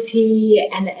purity,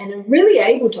 and are really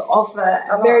able to offer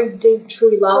a very deep,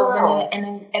 true love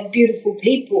and a beautiful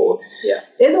people. Yeah.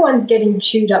 They're the ones getting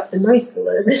chewed up the most a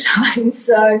lot of the time.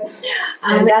 So,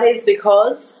 and that is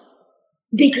because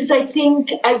I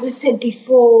think, as I said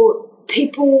before,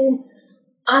 people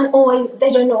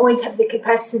they don't always have the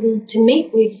capacity to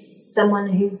meet with someone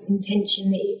whose intention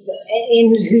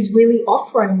and who's really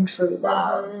offering true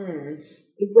love.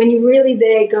 When you're really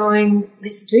there going,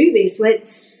 let's do this,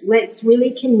 let's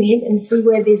really commit and see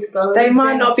where this goes. They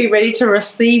might not be ready to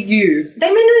receive you.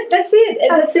 They may not, that's it.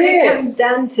 That's what it comes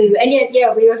down to. And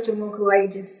yet, we often walk away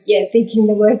just, thinking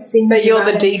the worst things. But you're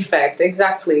the defect,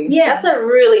 exactly. Yeah. That's a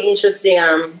really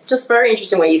interesting, just very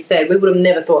interesting what you said. We would have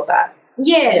never thought that.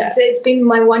 Yeah. So it's been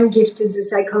my one gift as a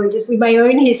psychologist with my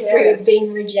own history of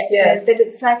being rejected. Yes. That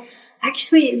it's like,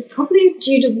 actually, it's probably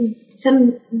due to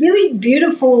some really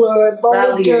beautiful or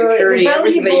evolved or purity,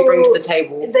 everything that you bring to the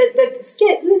table. That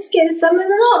scares some of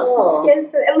them off.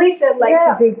 At least I'd like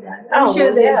to think that. I'm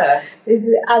sure there's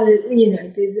other,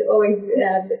 there's always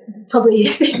probably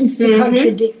things to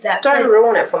contradict that. Don't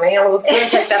ruin it for me. I was going to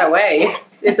take that away.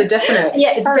 It's a definite.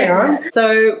 Yeah, it's definite.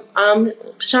 So,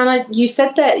 Sharna, you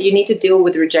said that you need to deal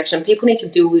with rejection. People need to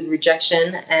deal with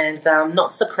rejection and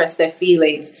not suppress their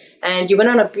feelings. And you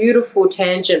went on a beautiful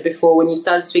tangent before when you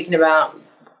started speaking about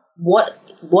what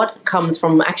comes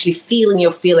from actually feeling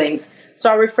your feelings. So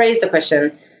I'll rephrase the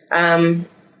question. How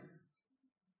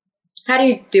do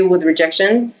you deal with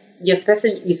rejection? You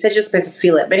said you're supposed to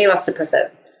feel it. Many of us suppress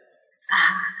it.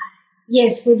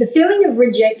 Yes, well, the feeling of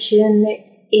rejection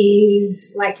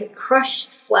is like a crushed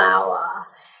flower.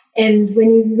 And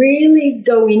when you really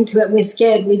go into it, we're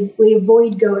scared. We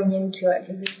avoid going into it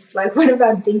because it's like one of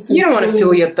our deepest You don't want to wounds.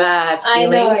 feel your bad feelings. I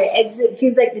know. It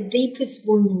feels like the deepest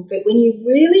wound. But when you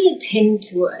really attend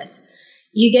to it,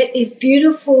 you get this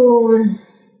beautiful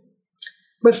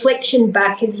reflection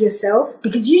back of yourself,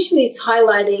 because usually it's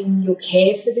highlighting your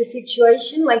care for the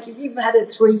situation. Like if you've had a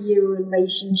 3-year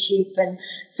relationship and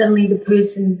suddenly the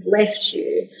person's left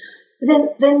you,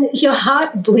 then your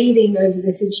heart bleeding over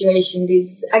the situation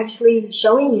is actually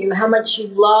showing you how much you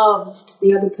loved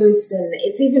the other person.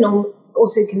 It's even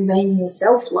also conveying your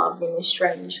self-love in a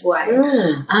strange way.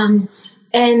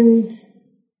 And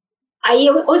I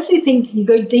also think you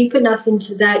go deep enough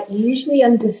into that, you usually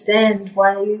understand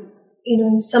why,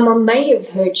 someone may have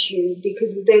hurt you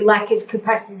because of their lack of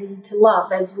capacity to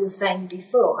love, as we were saying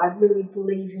before. I really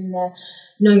believe in the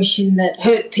notion that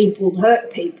hurt people.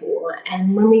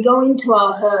 And when we go into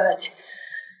our hurt,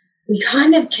 we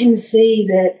kind of can see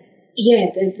that,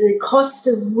 the cost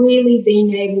of really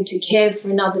being able to care for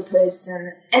another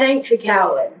person, it ain't for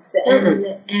cowards.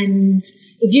 And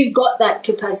if you've got that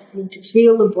capacity to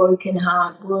feel a broken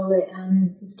heart, well,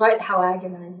 despite how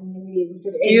agonizing it is,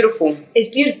 it's beautiful. It's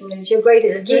beautiful. It's your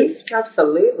greatest gift.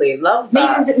 Absolutely. Love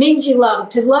that. It means you love.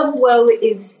 To love well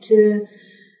is to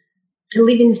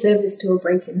live in service to a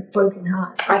broken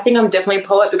heart. I think I'm definitely a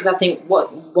poet because I think what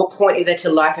point is there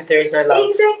to life if there is no love?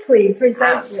 Exactly,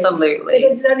 precisely. Absolutely.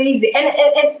 But it's not easy.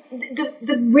 And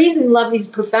the reason love is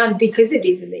profound because it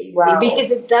isn't easy,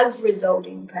 because it does result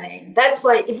in pain. That's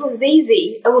why if it was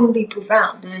easy, it wouldn't be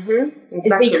profound. Exactly.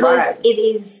 It's because it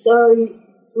is so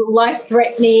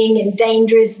life-threatening and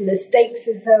dangerous and the stakes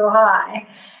are so high.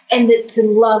 And that to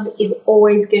love is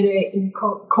always going to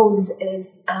cause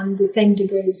us the same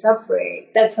degree of suffering.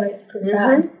 That's why it's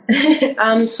profound.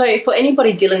 So for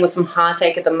anybody dealing with some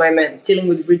heartache at the moment, dealing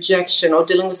with rejection or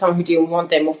dealing with someone who didn't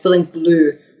want them or feeling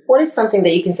blue, what is something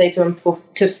that you can say to them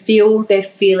to feel their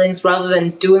feelings rather than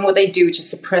doing what they do, which is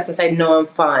suppress and say, no, I'm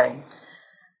fine?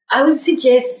 I would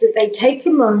suggest that they take a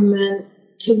moment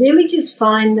to really just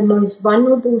find the most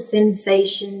vulnerable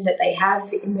sensation that they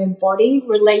have in their body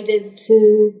related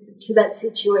to that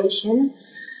situation,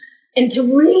 and to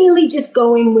really just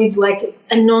go in with like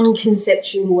a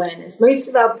non-conceptual awareness. Most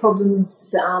of our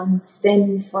problems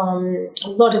stem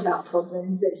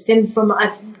from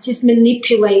us just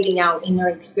manipulating our inner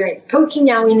experience, poking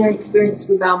our inner experience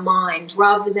with our mind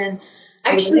rather than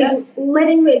actually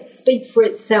letting it speak for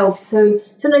itself. So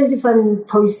sometimes if I'm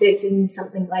processing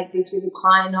something like this with a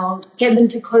client, I'll get them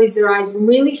to close their eyes and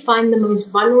really find the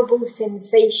most vulnerable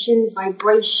sensation,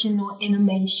 vibration or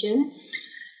animation,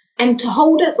 and to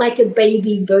hold it like a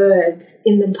baby bird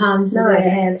in the palms of their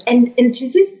hand and to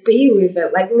just be with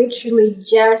it, like literally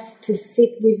just to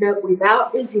sit with it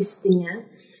without resisting it.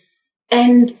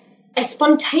 And a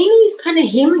spontaneous kind of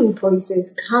healing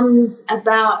process comes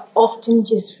about often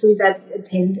just through that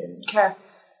attendance. Okay.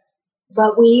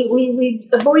 But we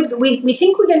avoid, we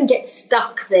think we're going to get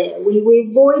stuck there. We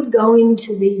avoid going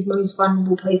to these most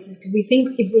vulnerable places because we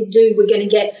think if we do,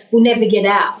 we'll never get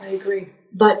out. I agree.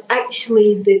 But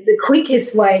actually the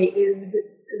quickest way is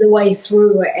the way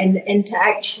through it and to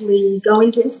actually go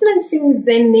into it. Sometimes things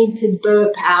then need to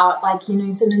burp out, like,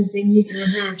 sometimes then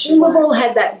we've all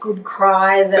had that good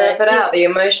cry. That, burp it out, the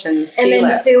emotions, and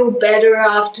then feel better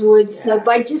afterwards. Yeah. So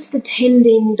by just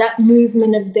attending that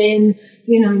movement of then,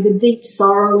 the deep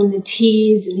sorrow and the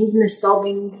tears and even the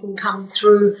sobbing can come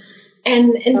through.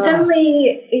 And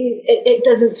suddenly it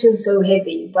doesn't feel so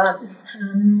heavy. But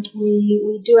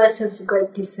we do ourselves a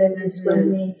great disservice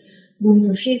when we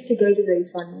refuse to go to those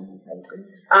vulnerable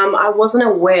places. I wasn't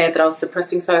aware that I was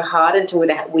suppressing so hard until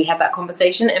we had that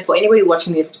conversation. And for anybody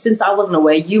watching this, since I wasn't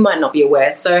aware, you might not be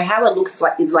aware. So how it looks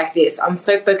like is like this. I'm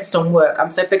so focused on work.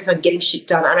 I'm so focused on getting shit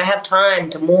done. I don't have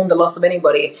time to mourn the loss of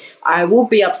anybody. I will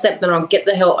be upset, then I'll get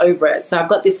the hell over it. So I've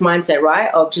got this mindset,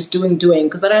 right, of just doing,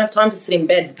 because I don't have time to sit in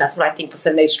bed. That's what I think for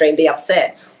 7 days straight and be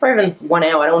upset. Or even 1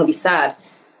 hour. I don't want to be sad.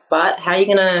 But how are you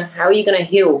gonna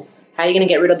heal? How are you going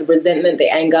to get rid of the resentment, the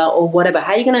anger, or whatever?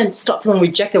 How are you going to stop feeling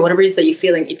rejected, whatever it is that you're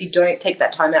feeling, if you don't take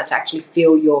that time out to actually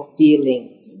feel your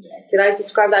feelings? Yes. Did I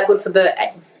describe that good for the,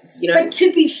 But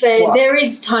to be fair, there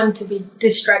is time to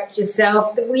distract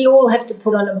yourself. That we all have to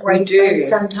put on a brave face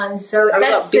sometimes. So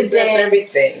that's the dance. And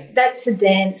everything. That's the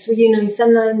dance.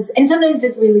 Sometimes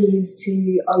it really is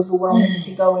too overwhelming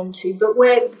to go into. But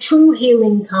where true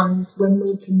healing comes when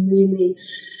we can really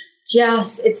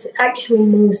it's actually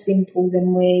more simple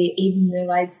than we even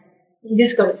realise. You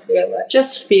just got to feel it.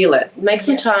 Just feel it. Make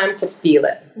some time to feel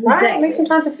it. Right? Exactly. Make some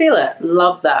time to feel it.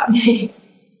 Love that.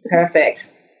 Perfect.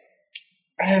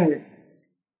 Out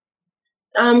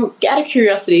of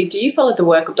curiosity, do you follow the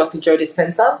work of Dr. Joe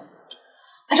Dispenza?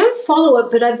 I don't follow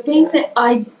it, but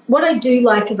what I do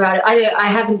like about it, I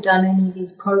haven't done any of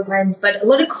his programs, but a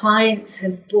lot of clients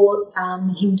have brought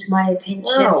him to my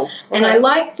attention. Wow. Okay. And I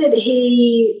like that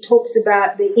he talks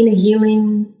about the inner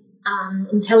healing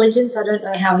intelligence. I don't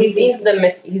know how he's into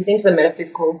the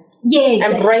metaphysical. Yes.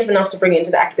 And brave enough to bring it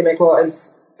into the academic world and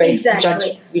face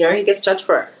judge. He gets judged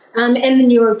for it. And the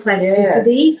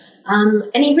neuroplasticity. Yes.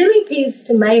 And he really appeals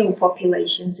to male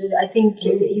populations. I think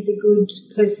he's a good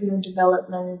personal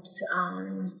development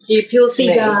he appeals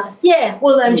figure. To me. Yeah,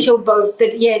 well, I'm sure both. But,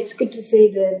 it's good to see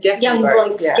the young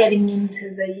blokes getting into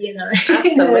the,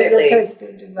 Absolutely. the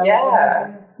personal development.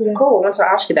 Yeah. It's cool. I want to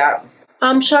ask you that.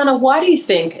 Sharna, why do you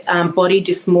think body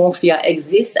dysmorphia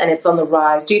exists and it's on the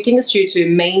rise? Do you think it's due to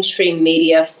mainstream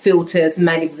media, filters,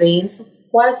 magazines?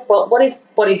 What is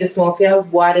body dysmorphia?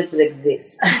 Why does it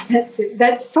exist?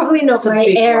 That's probably not my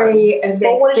area of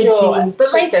expertise. But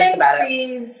my sense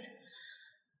is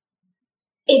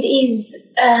it is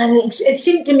a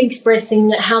symptom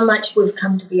expressing how much we've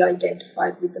come to be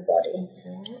identified with the body.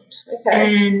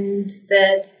 Okay. And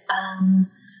that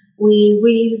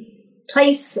we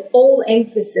place all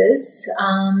emphasis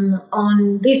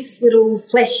on this little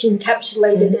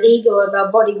flesh-encapsulated ego of our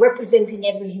body representing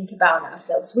everything about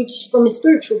ourselves, which from a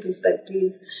spiritual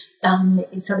perspective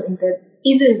is something that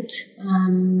isn't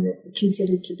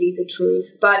considered to be the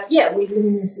truth. But, we live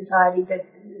in a society that,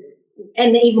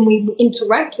 and even we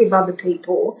interact with other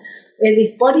people, where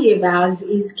this body of ours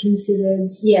is considered,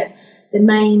 the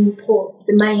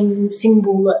main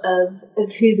symbol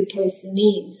of who the person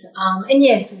is. And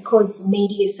yes, of course, the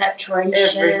media saturation.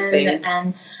 Everything.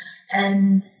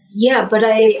 But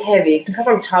it's heavy. It can come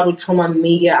from childhood trauma,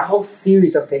 media, a whole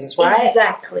series of things, right?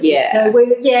 Exactly. Yeah. So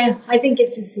I think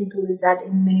it's as simple as that.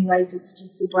 In many ways, it's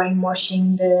just the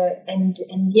brainwashing, the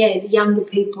younger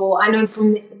people. I know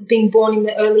from being born in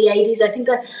the early 80s, I think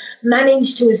I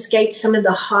managed to escape some of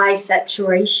the high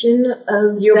saturation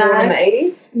of You were born in the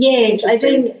 80s? Yes, I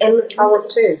think I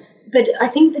was too. But I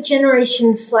think the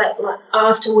generations like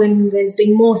after, when there's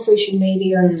been more social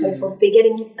media and so forth, they're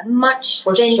getting a much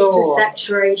denser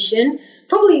saturation.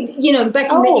 Probably, back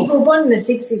if we were born in the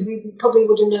 60s, we probably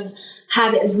wouldn't have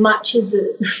had as much as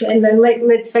it. And then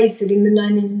let's face it, in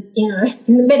the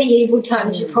medieval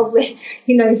times, you probably,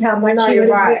 who knows how much you would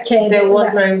have cared. There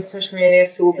was no social media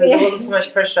filter. There wasn't so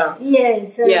much pressure. Do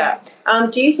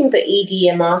you think the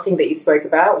EDMR thing that you spoke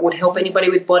about would help anybody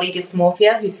with body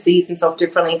dysmorphia who sees himself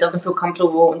differently and doesn't feel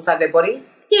comfortable inside their body?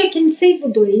 Yeah,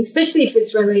 conceivably, especially if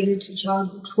it's related to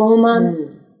childhood trauma.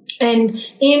 And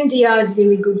EMDR is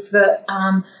really good for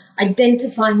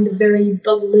identifying the very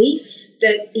belief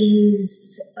that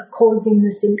is causing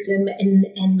the symptom and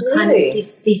kind of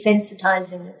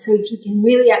desensitizing it. So if you can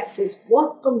really access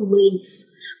what belief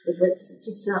if it's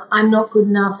just I'm not good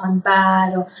enough, I'm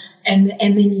bad, and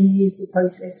then you use the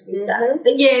process with that.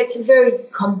 But yeah, it's a very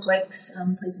complex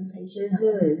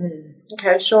presentation.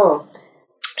 Okay, sure.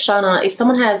 Sharna, if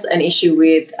someone has an issue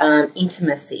with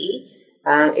intimacy,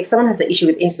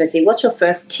 what's your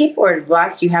first tip or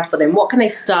advice you have for them? What can they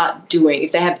start doing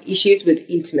if they have issues with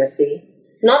intimacy?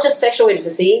 Not just sexual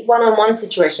intimacy, one-on-one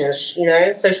situations,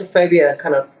 social phobia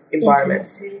kind of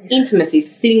environments. Intimacy,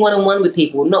 sitting one-on-one with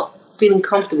people, not feeling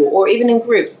comfortable, or even in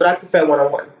groups, but I prefer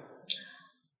one-on-one.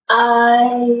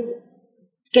 I'm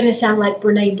going to sound like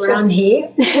Brene Brown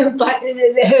here, but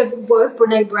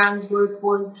Brene Brown's work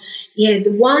was,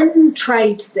 the one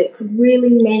trait that could really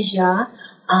measure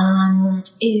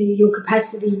your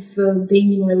capacity for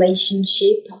being in a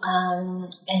relationship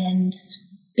and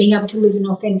being able to live an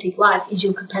authentic life is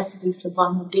your capacity for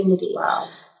vulnerability. Wow.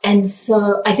 And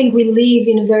so I think we live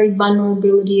in a very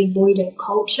vulnerability avoidant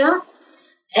culture.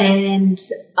 And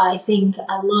I think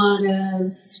a lot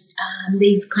of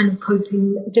these kind of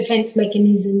coping defense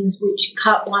mechanisms which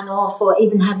cut one off or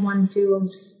even have one feel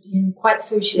quite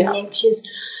socially anxious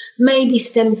maybe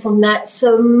stem from that.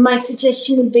 So my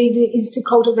suggestion would be is to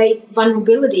cultivate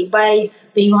vulnerability by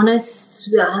being honest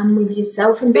with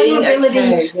yourself. And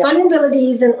vulnerability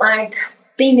isn't like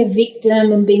being a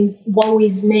victim and being woe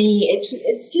is me.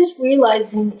 It's just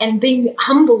realizing and being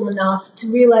humble enough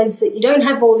to realize that you don't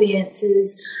have all the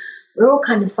answers. We're all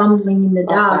kind of fumbling in the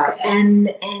dark, and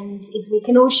if we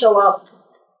can all show up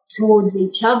towards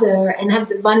each other and have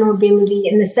the vulnerability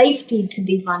and the safety to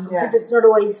be vulnerable, because it's not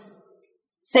always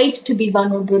safe to be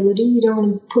vulnerability. You don't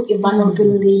want to put your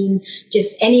vulnerability in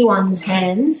just anyone's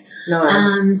hands.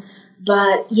 No.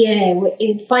 But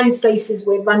find spaces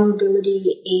where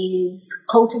vulnerability is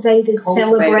cultivated.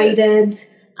 Celebrated,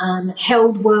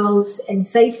 held well and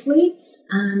safely,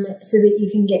 so that you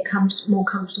can get more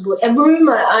comfortable.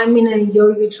 I'm in a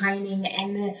yoga training,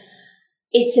 and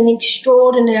it's an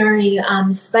extraordinary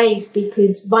space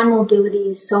because vulnerability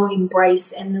is so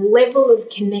embraced, and the level of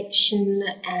connection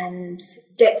and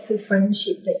depth of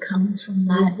friendship that comes from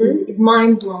that is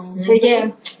mind-blowing. So,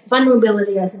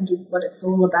 vulnerability, I think, is what it's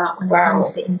all about when it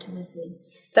comes to intimacy.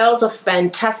 That was a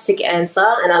fantastic answer,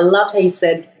 and I loved how you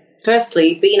said,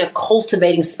 firstly, be in a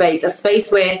cultivating space, a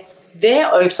space where they're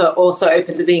also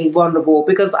open to being vulnerable,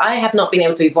 because I have not been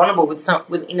able to be vulnerable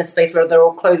within a space where they're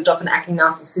all closed off and acting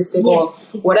narcissistic or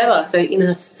whatever. So in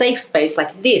a safe space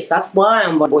like this, that's why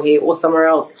I'm vulnerable here or somewhere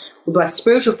else. With my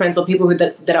spiritual friends or people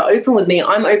that are open with me,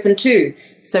 I'm open too.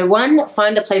 So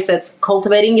find a place that's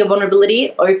cultivating your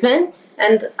vulnerability, open.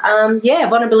 And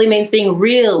vulnerability means being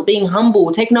real, being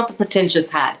humble, taking off the pretentious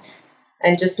hat,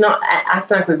 and just not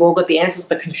acting like we've all got the answers,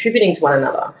 but contributing to one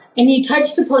another. And you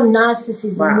touched upon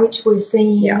narcissism, which we're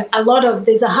seeing a lot of.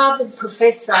 There's a Harvard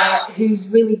professor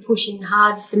who's really pushing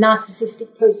hard for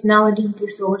narcissistic personality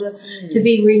disorder to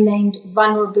be renamed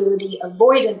vulnerability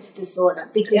avoidance disorder,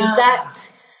 because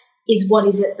that is what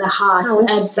is at the heart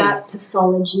of that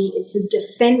pathology. It's a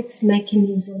defense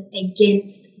mechanism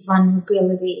against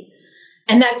vulnerability.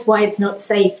 And that's why it's not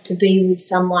safe to be with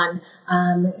someone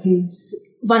who's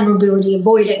vulnerability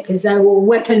avoidant, because they will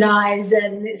weaponize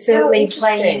and certainly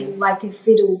play like a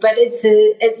fiddle. But it's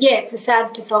a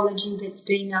sad pathology that's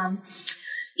been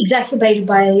exacerbated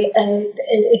by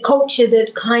a culture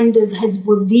that kind of has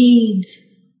revered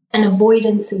an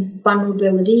avoidance of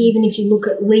vulnerability. Even if you look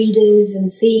at leaders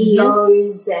and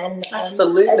CEOs, and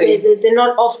they're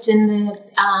not often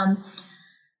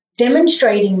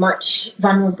demonstrating much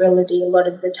vulnerability a lot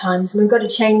of the times. And we've got to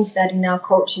change that in our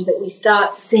culture, that we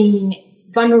start seeing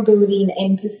vulnerability and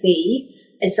empathy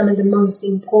as some of the most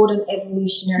important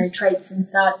evolutionary traits, and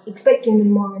start expecting them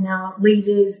more in our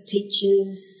leaders,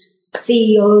 teachers,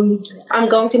 CEOs. I'm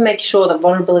going to make sure that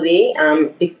vulnerability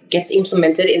it gets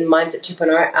implemented in Mindset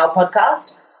 2.0, our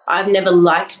podcast. I've never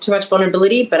liked too much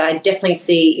vulnerability, but I definitely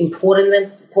see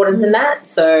importance in that.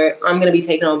 So I'm going to be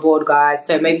taking on board, guys.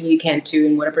 So maybe you can too,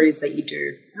 in whatever it is that you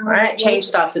do. All right? Change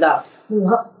starts with us.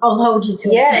 I'll hold you to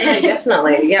it. Yeah, no,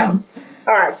 definitely. Yeah.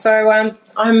 All right. So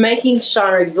I'm making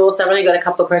Sharna exhausted. I've only got a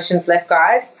couple of questions left,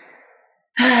 guys.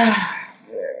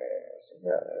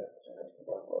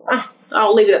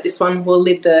 I'll leave it at this one. We'll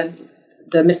leave the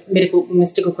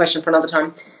mystical question for another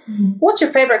time. What's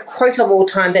your favourite quote of all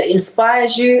time that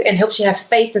inspires you and helps you have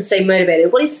faith and stay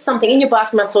motivated? What is something in your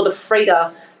bathroom? I saw the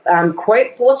Frida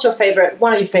quote. What's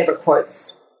one of your favourite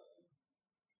quotes?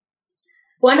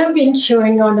 One I've been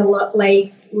chewing on a lot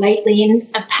lately, and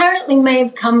apparently may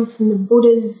have come from the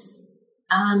Buddha's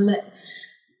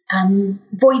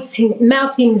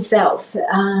mouth himself.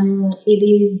 It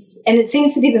is, and it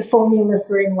seems to be the formula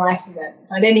for enlightenment.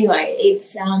 But anyway,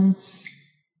 it's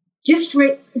just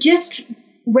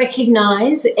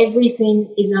recognize that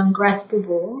everything is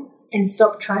ungraspable and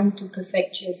stop trying to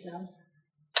perfect yourself.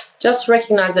 Just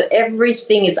recognize that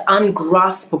everything is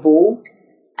ungraspable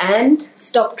and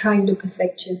stop trying to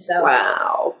perfect yourself.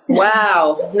 Wow.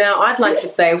 Wow. Now, I'd like to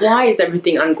say, why is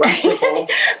everything ungraspable?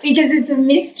 Because it's a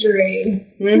mystery.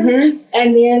 Mm-hmm.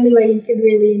 And the only way you can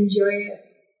really enjoy it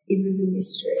is as a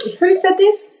mystery. Who said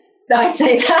this? I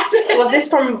say that. Was this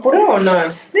from Buddha or no?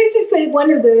 This is one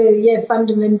of the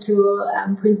fundamental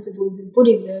principles of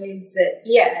Buddhism is that,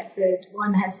 that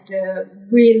one has to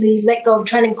really let go of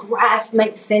trying to grasp,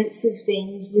 make sense of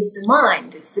things with the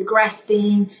mind. It's the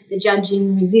grasping, the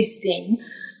judging, resisting.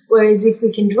 Whereas if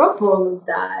we can drop all of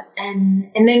that, and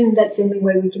then that's the only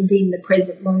way we can be in the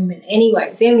present moment anyway.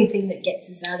 It's the only thing that gets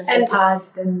us out of the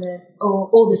past and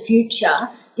or the future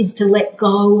is to let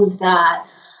go of that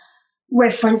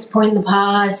reference point in the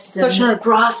past. So trying to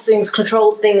grasp things,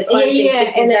 control things, figure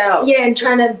things out. Yeah, and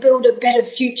trying to build a better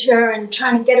future and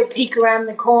trying to get a peek around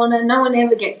the corner. No one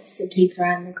ever gets a peek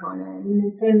around the corner. And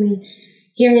it's only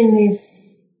here in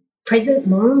this present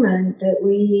moment that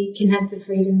we can have the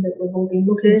freedom that we've all been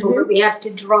looking for. But we have to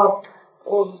drop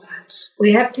all of that.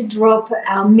 We have to drop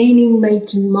our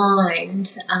meaning-making mind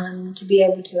to be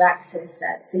able to access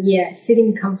that. So,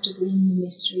 sitting comfortably in the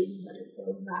mystery is what it's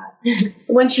all about.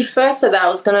 When she first said that, I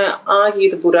was going to argue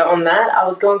the Buddha on that. I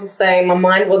was going to say, my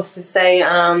mind wants to say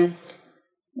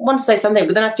something,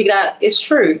 but then I figured out it's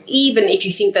true. Even if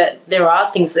you think that there are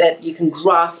things that you can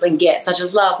grasp and get, such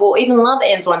as love, or even love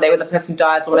ends one day when the person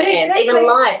dies or it ends. Even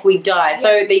life, we die.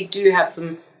 So they do have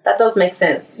some. That does make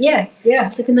sense. Yeah.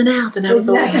 Just live in the now. The now is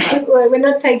all we have. We're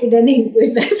not taking anything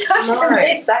with us. No,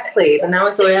 exactly. The now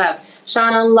is all we have.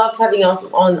 Sharna, loved having you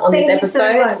on this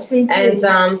episode. Thank you so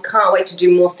much. And can't wait to do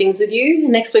more things with you.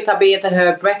 Next week I'll be at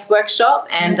her breath workshop,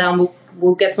 and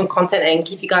we'll get some content and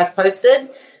keep you guys posted.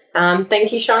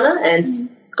 Thank you, Sharna. And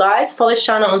guys, follow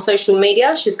Sharna on social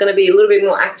media. She's going to be a little bit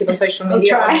more active on social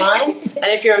media online.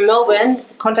 And if you're in Melbourne,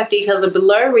 contact details are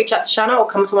below. Reach out to Sharna or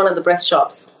come to one of the breath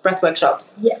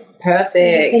workshops. Yeah. Perfect.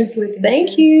 Thanks, Lieutenant.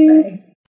 Thank you. Bye.